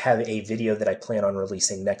 I have a video that I plan on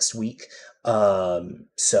releasing next week,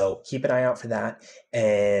 so keep an eye out for that.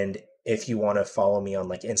 And if you want to follow me on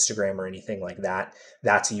like Instagram or anything like that,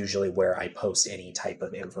 that's usually where I post any type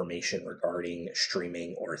of information regarding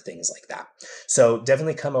streaming or things like that. So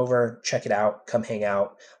definitely come over, check it out, come hang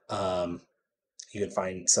out. You can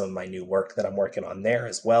find some of my new work that I'm working on there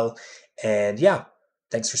as well. And yeah,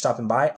 thanks for stopping by.